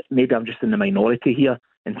think that maybe I'm just in the minority here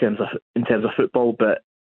in terms of football, but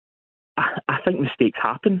I think mistakes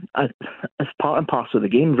happen as part and parcel of the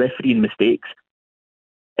game. Refereeing mistakes.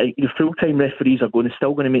 Your full-time referees are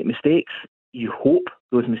still going to make mistakes. You hope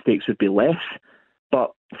those mistakes would be less.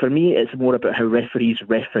 But for me, it's more about how referees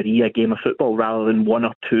referee a game of football rather than one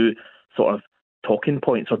or two sort of talking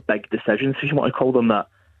points or big decisions, if you want to call them that.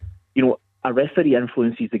 You know, a referee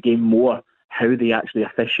influences the game more how they actually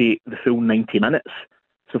officiate the full 90 minutes.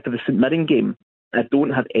 So for the St Mirren game, I don't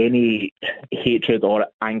have any hatred or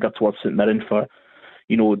anger towards St Mirren for,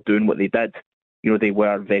 you know, doing what they did. You know, they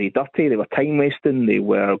were very dirty, they were time wasting, they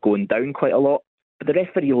were going down quite a lot. But the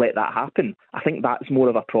referee let that happen. I think that's more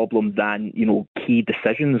of a problem than, you know, key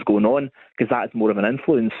decisions going on, because that is more of an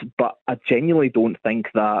influence. But I genuinely don't think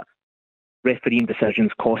that refereeing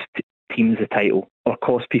decisions cost teams the title or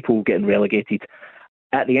cost people getting relegated.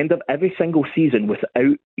 At the end of every single season,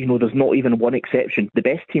 without, you know, there's not even one exception, the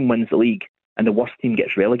best team wins the league and the worst team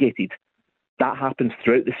gets relegated. That happens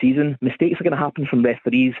throughout the season. Mistakes are going to happen from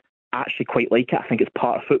referees. I actually quite like it. I think it's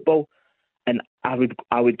part of football. And I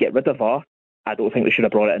would get rid of VAR. I don't think we should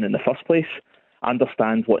have brought it in the first place. I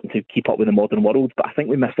understand wanting to keep up with the modern world, but I think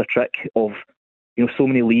we missed a trick of, you know, so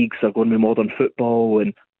many leagues are going with modern football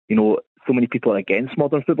and, you know, so many people are against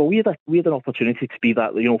modern football. We had an opportunity to be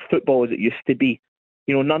that, you know, football as it used to be.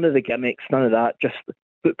 You know, none of the gimmicks, none of that, just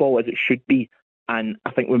football as it should be. And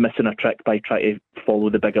I think we're missing a trick by trying to follow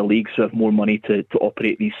the bigger leagues who have more money to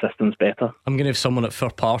operate these systems better. I'm going to have someone at Fir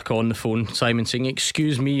Park on the phone, Simon, saying,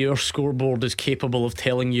 excuse me, your scoreboard is capable of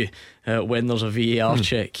telling you when there's a VAR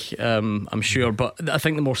check, I'm sure. But I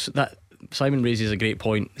think that Simon raises a great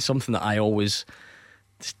point. Something that I always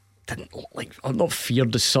didn't like, I'm not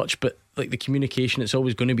feared as such, but like the communication, it's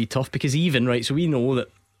always going to be tough, because even, right, so we know that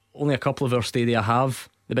only a couple of our stadia have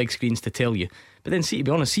the big screens to tell you. But then, see, to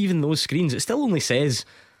be honest, even those screens, it still only says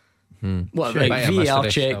what, Sure, right, VAR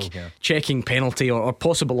check, still, yeah. checking penalty or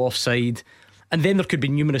possible offside, and then there could be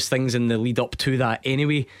numerous things in the lead up to that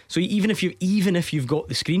anyway. So even if you've got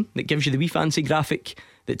the screen that gives you the wee fancy graphic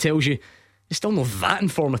that tells you, it's still not that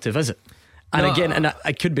informative, is it? And No, again, and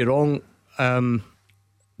I could be wrong.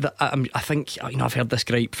 That I think, you know, I've heard this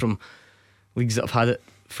gripe from leagues that have had it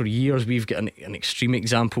for years. We've got an extreme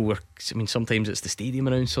example where, I mean, sometimes it's the stadium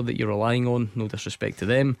announcer that you're relying on. No disrespect to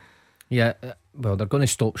them. Yeah, well, they're going to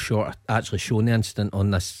stop short of actually showing the incident on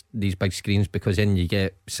these big screens, because then you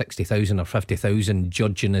get 60,000 or 50,000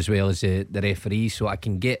 judging as well as the referee. So I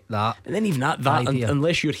can get that. And then even that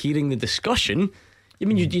unless you're hearing the discussion, I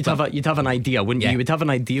mean, you'd have an idea, wouldn't you? You would have an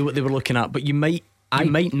idea what they were looking at, but you might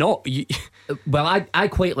not. Well, I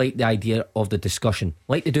quite like the idea of the discussion,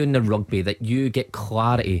 like they do in the rugby, that you get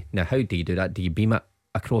clarity. Now, how do you do that? Do you beam it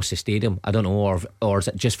across the stadium? I don't know, or is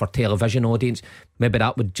it just for television audience? Maybe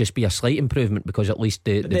that would just be a slight improvement, because at least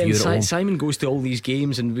the viewer at home. Simon goes to all these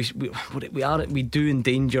games, and we do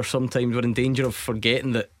endanger sometimes. We're in danger of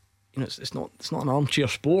forgetting that, you know, it's not an armchair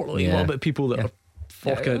sport. Like, what about people that are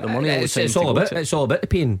forking out the money all the time? It's all about the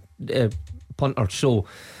paying punter. So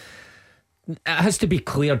it has to be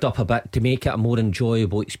cleared up a bit to make it a more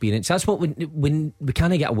enjoyable experience. That's what we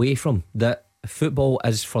kind of get away from. That football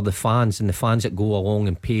is for the fans, and the fans that go along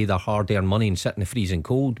and pay their hard-earned money and sit in the freezing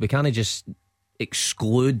cold. We kind of just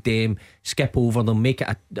exclude them, skip over them, make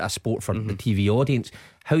it a sport for the TV audience.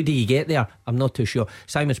 How do you get there? I'm not too sure.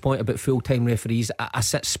 Simon's point about full-time referees, I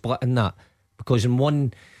sit split in that, because in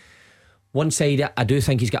one side, I do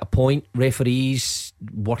think he's got a point. Referees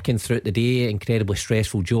working throughout the day, incredibly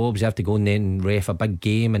stressful jobs. They have to go and then ref a big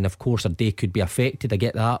game, and of course their day could be affected. I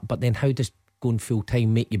get that, but then how does going full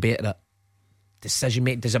time make you better at decision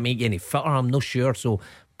making? Does it make you any fitter? I'm not sure. So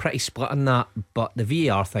pretty split on that. But the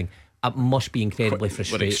VAR thing, it must be incredibly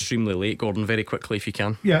frustrating. We're extremely late, Gordon. Very quickly, if you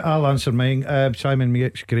can. Yeah, I'll answer mine. Simon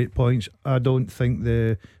makes great points. I don't think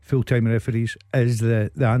the full-time referees is the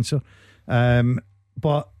answer.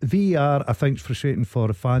 But VAR, I think, is frustrating for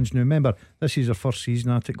the fans. Now, remember, this is our first season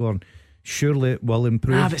at it, Gordon. Surely it will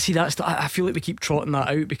improve. But see, I feel like we keep trotting that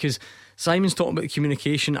out, because Simon's talking about the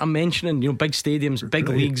communication. I'm mentioning, you know, big stadiums, big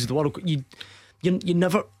leagues, the world. You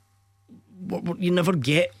never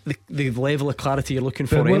get the level of clarity you're looking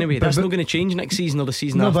for anyway. That's not going to change next season or the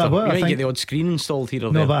season after. You might get the odd screen installed here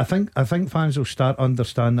or there. No, but I think fans will start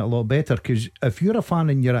understanding it a lot better, because if you're a fan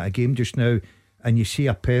and you're at a game just now and you see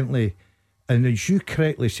a penalty, and as you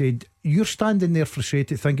correctly said, you're standing there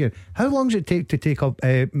frustrated thinking, how long does it take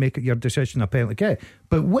to make your decision a penalty kick?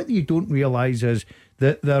 But what you don't realise is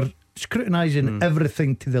that they're scrutinising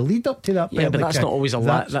everything to the lead up to that penalty but that's kick. not always a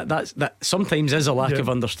lack. That sometimes is a lack of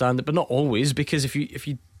understanding, but not always, because if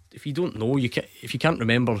you don't know, if you can't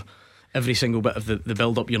remember, every single bit of the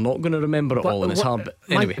build up. You're not going to remember it all, and it's hard. But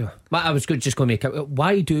anyway, I was just going to make it.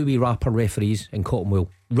 Why do we wrap our referees in cotton wool?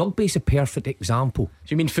 Rugby's a perfect example.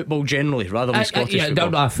 Do you mean football generally rather than Scottish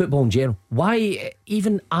football? Football in general. Why,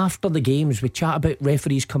 even after the games, we chat about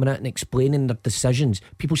referees coming out and explaining their decisions?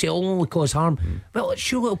 People say, "Oh, it'll cause harm." Well,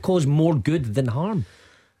 sure, it'll cause more good than harm.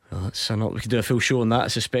 Well, that's not. We could do a full show on that. I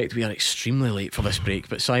suspect we are extremely late for this break,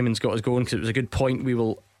 but Simon's got us going because it was a good point. We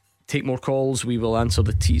will take more calls. We will answer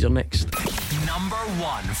the teaser next. Number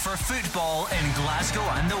 1 for football in Glasgow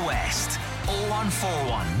and the West.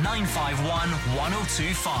 0141 951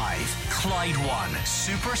 1025. Clyde One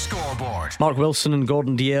Super Scoreboard. Mark Wilson and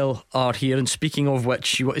Gordon Dalziel are here, and speaking of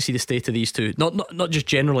which, you want to see the state of these two. Not just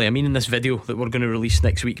generally, I mean in this video that we're going to release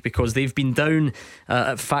next week, because they've been down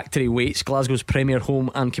at Factory Weights, Glasgow's premier home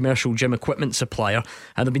and commercial gym equipment supplier,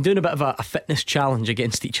 and they've been doing a bit of a fitness challenge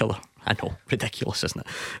against each other. I know, ridiculous, isn't it?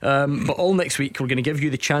 But all next week we're going to give you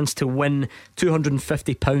the chance to win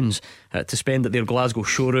 £250 to spend at their Glasgow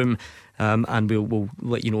showroom, and we'll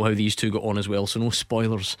let you know how these two got on as well. So no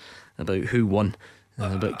spoilers about who won.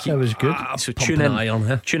 But that was good. So tune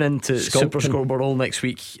in to Super Scoreboard all next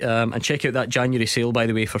week, and check out that January sale, by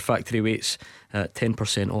the way, for Factory Weights.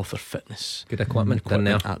 10% off their fitness. Good equipment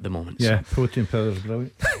at the moment. Yeah, protein powder is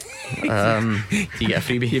brilliant. Do you get a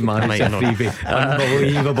freebie? You manage a freebie.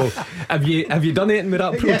 Unbelievable. Have you done anything with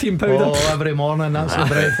that protein powder? Oh, every morning, that's the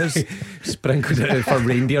breakfast. Sprinkled it out for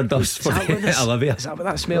reindeer dust for Olivia. Is that what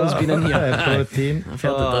that smell's been in here? Protein. I've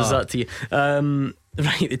heard it does that to you.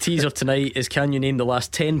 Right, the teaser tonight is: can you name the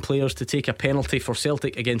last 10 players to take a penalty for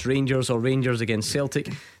Celtic against Rangers or Rangers against Celtic?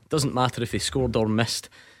 Doesn't matter if they scored or missed.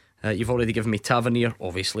 You've already given me Tavernier,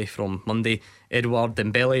 obviously, from Monday. Edouard,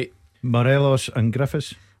 Dembele, Morelos and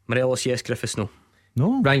Griffiths. Morelos, yes. Griffiths, no.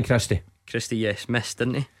 Ryan Christie. Christie, yes. Missed,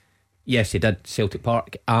 didn't he? Yes, he did. Celtic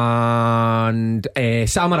Park. And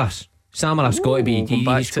Samaras got to be. Going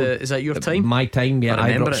back to, is that your time? My time, yeah. I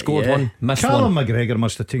remember scored one, missed Callum one. McGregor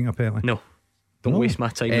must have taken a penalty. No, don't waste my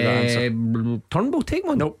time with that answer. Turnbull take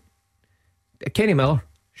one? Nope. Kenny Miller,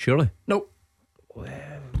 surely. Nope.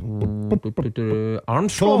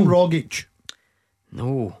 Armstrong. Tom Rogic.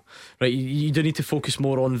 No. Right, you do need to focus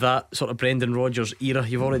more on that sort of Brendan Rodgers era.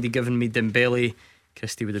 You've already given me Dembele.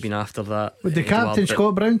 Christie would have been after that. Would the captain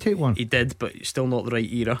Scott Brown take one? He did, but still not the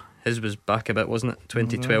right era. His was back a bit, wasn't it?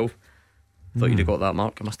 2012. Thought you'd have got that,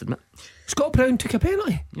 Mark, I must admit. Scott Brown took a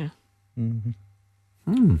penalty? Yeah.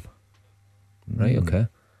 Right, okay.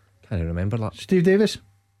 Can't remember that. Steve Davis?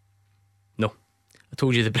 No. I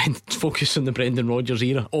told you focus on the Brendan Rodgers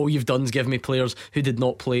era. All you've done is give me players who did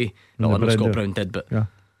not play. No, I know Scott Brown did, but yeah.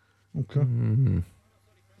 Okay.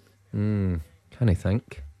 Can I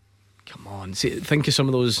think? Come on, think of some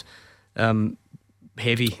of those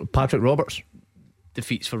heavy Patrick Roberts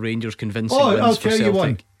defeats for Rangers, convincing wins I'll tell for you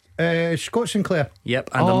one. Celtic. Scott Sinclair. Yep,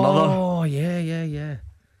 and another. Oh yeah.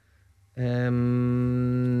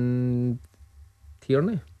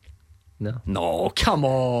 Tierney? No, come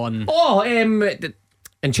on. Oh,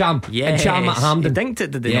 Encham. Yes. Encham at Hampden. He dinked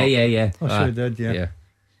it, did they not? Yeah. I sure did, yeah.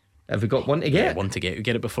 Have we got one to get? Yeah, one to get. We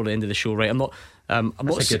get it before the end of the show, right? I'm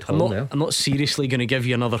That's a good haul now. I'm not seriously going to give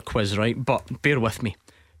you another quiz, right? But bear with me.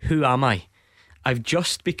 Who am I? I've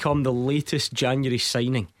just become the latest January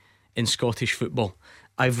signing in Scottish football.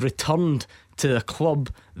 I've returned to the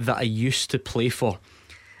club that I used to play for.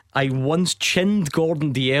 I once chinned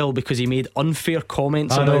Gordon Dalziel because he made unfair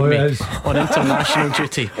comments about me on international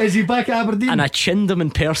duty. Is he back at Aberdeen? And I chinned him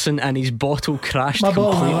in person, and his bottle crashed My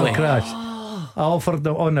completely. bottle crashed. I offered it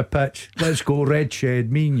on the pitch. Let's go, Red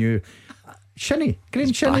Shed, me and you. Shinny,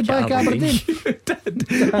 Graham Shinny back at Aberdeen.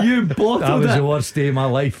 You bottled that was it. the worst day of my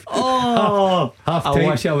life. Oh, half I time.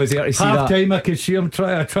 wish I was there to see half that. time I could see him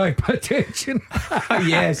try to attract my attention.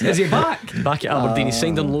 Yes, is he back? Back at Aberdeen. He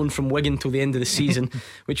signed on loan from Wigan till the end of the season,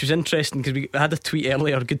 which was interesting because we had a tweet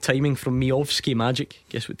earlier. Good timing from Miovski Magic.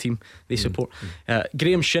 Guess what team they support?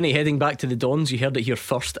 Graham Shinnie heading back to the Dons. You heard it here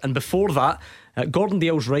first. And before that, Gordon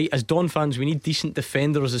Dalziel's right. As Don fans, we need decent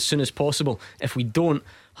defenders as soon as possible. If we don't,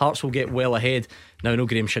 Hearts will get well ahead. Now I know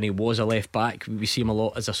Graham Shinnie was a left back. We see him a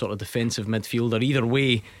lot as a sort of defensive midfielder. Either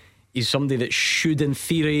way, he's somebody that should in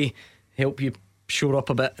theory help you shore up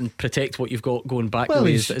a bit and protect what you've got going back. Well,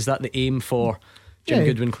 is that the aim for Jim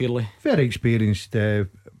Goodwin? Clearly very experienced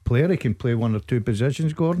player. He can play one or two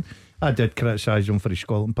positions, Gordon. I did criticise him for his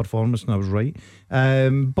Scotland performance, and I was right.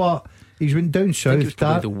 But he's went down south. I think it was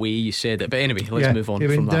probably the way you said it. But anyway, let's move on. He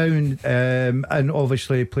from went down and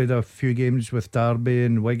obviously played a few games with Derby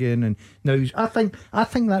and Wigan, and now I think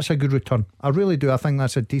that's a good return. I really do. I think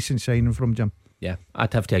that's a decent signing from Jim. Yeah,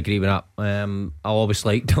 I'd have to agree with that. I always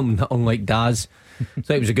liked him, unlike Daz.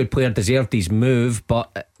 So he was a good player, deserved his move,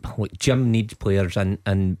 but like, Jim needs players,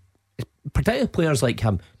 and particularly players like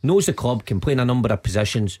him. Knows the club, can play in a number of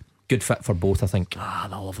positions. Good fit for both, I think. I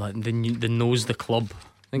love that. And then the knows the club.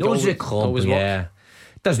 I think Knows the club, yeah.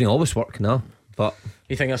 Doesn't always work, no. But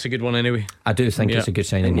you think that's a good one anyway? I do think it's a good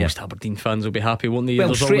signing. Most Aberdeen fans will be happy, won't they?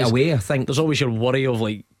 Well, straight away, I think there's always your worry of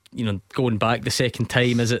like, you know, going back the second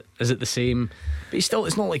time. Is it the same? But he's still.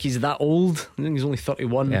 It's not like he's that old. I think he's only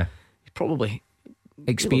 31. Yeah, he's probably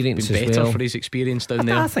experience been as better well for his experience down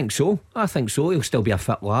there. I think so. He'll still be a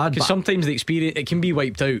fit lad. Because sometimes the experience, it can be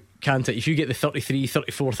wiped out, can't it? If you get the 33,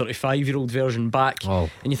 34, 35-year-old version back, and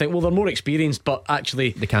you think, well, they're more experienced, but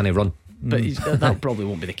actually they can't run. But that probably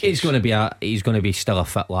won't be the case. He's going to be still a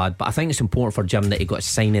fit lad. But I think it's important for Jim that he got a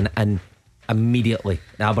signing in immediately.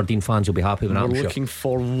 The Aberdeen fans will be happy with that. We're looking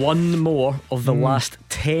for one more of the last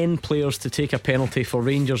 10 players to take a penalty for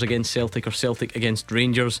Rangers against Celtic or Celtic against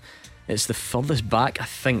Rangers. It's the furthest back, I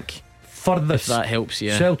think. Furthest, if that helps.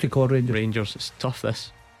 Yeah, Celtic or Rangers. Rangers. It's tough.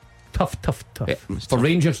 This tough. Yeah, for tough.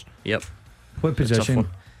 Rangers. Yep. What position?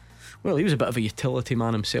 Well, he was a bit of a utility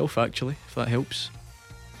man himself, actually. If that helps.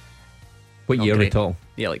 What year are we talking?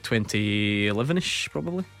 Yeah, like 2011ish,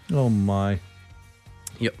 probably. Oh my.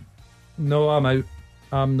 Yep. No, I'm out.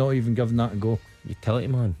 I'm not even giving that a go. Utility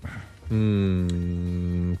man.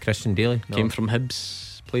 Christian Daly came from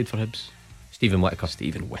Hibs, played for Hibs. Stephen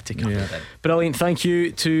Whittaker. Yeah. Brilliant. Thank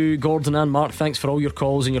you to Gordon and Mark. Thanks for all your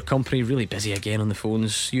calls and your company. Really busy again on the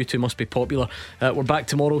phones. You two must be popular. We're back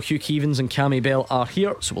tomorrow. Hugh Keevins and Cammy Bell are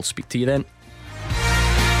here, so we'll speak to you then.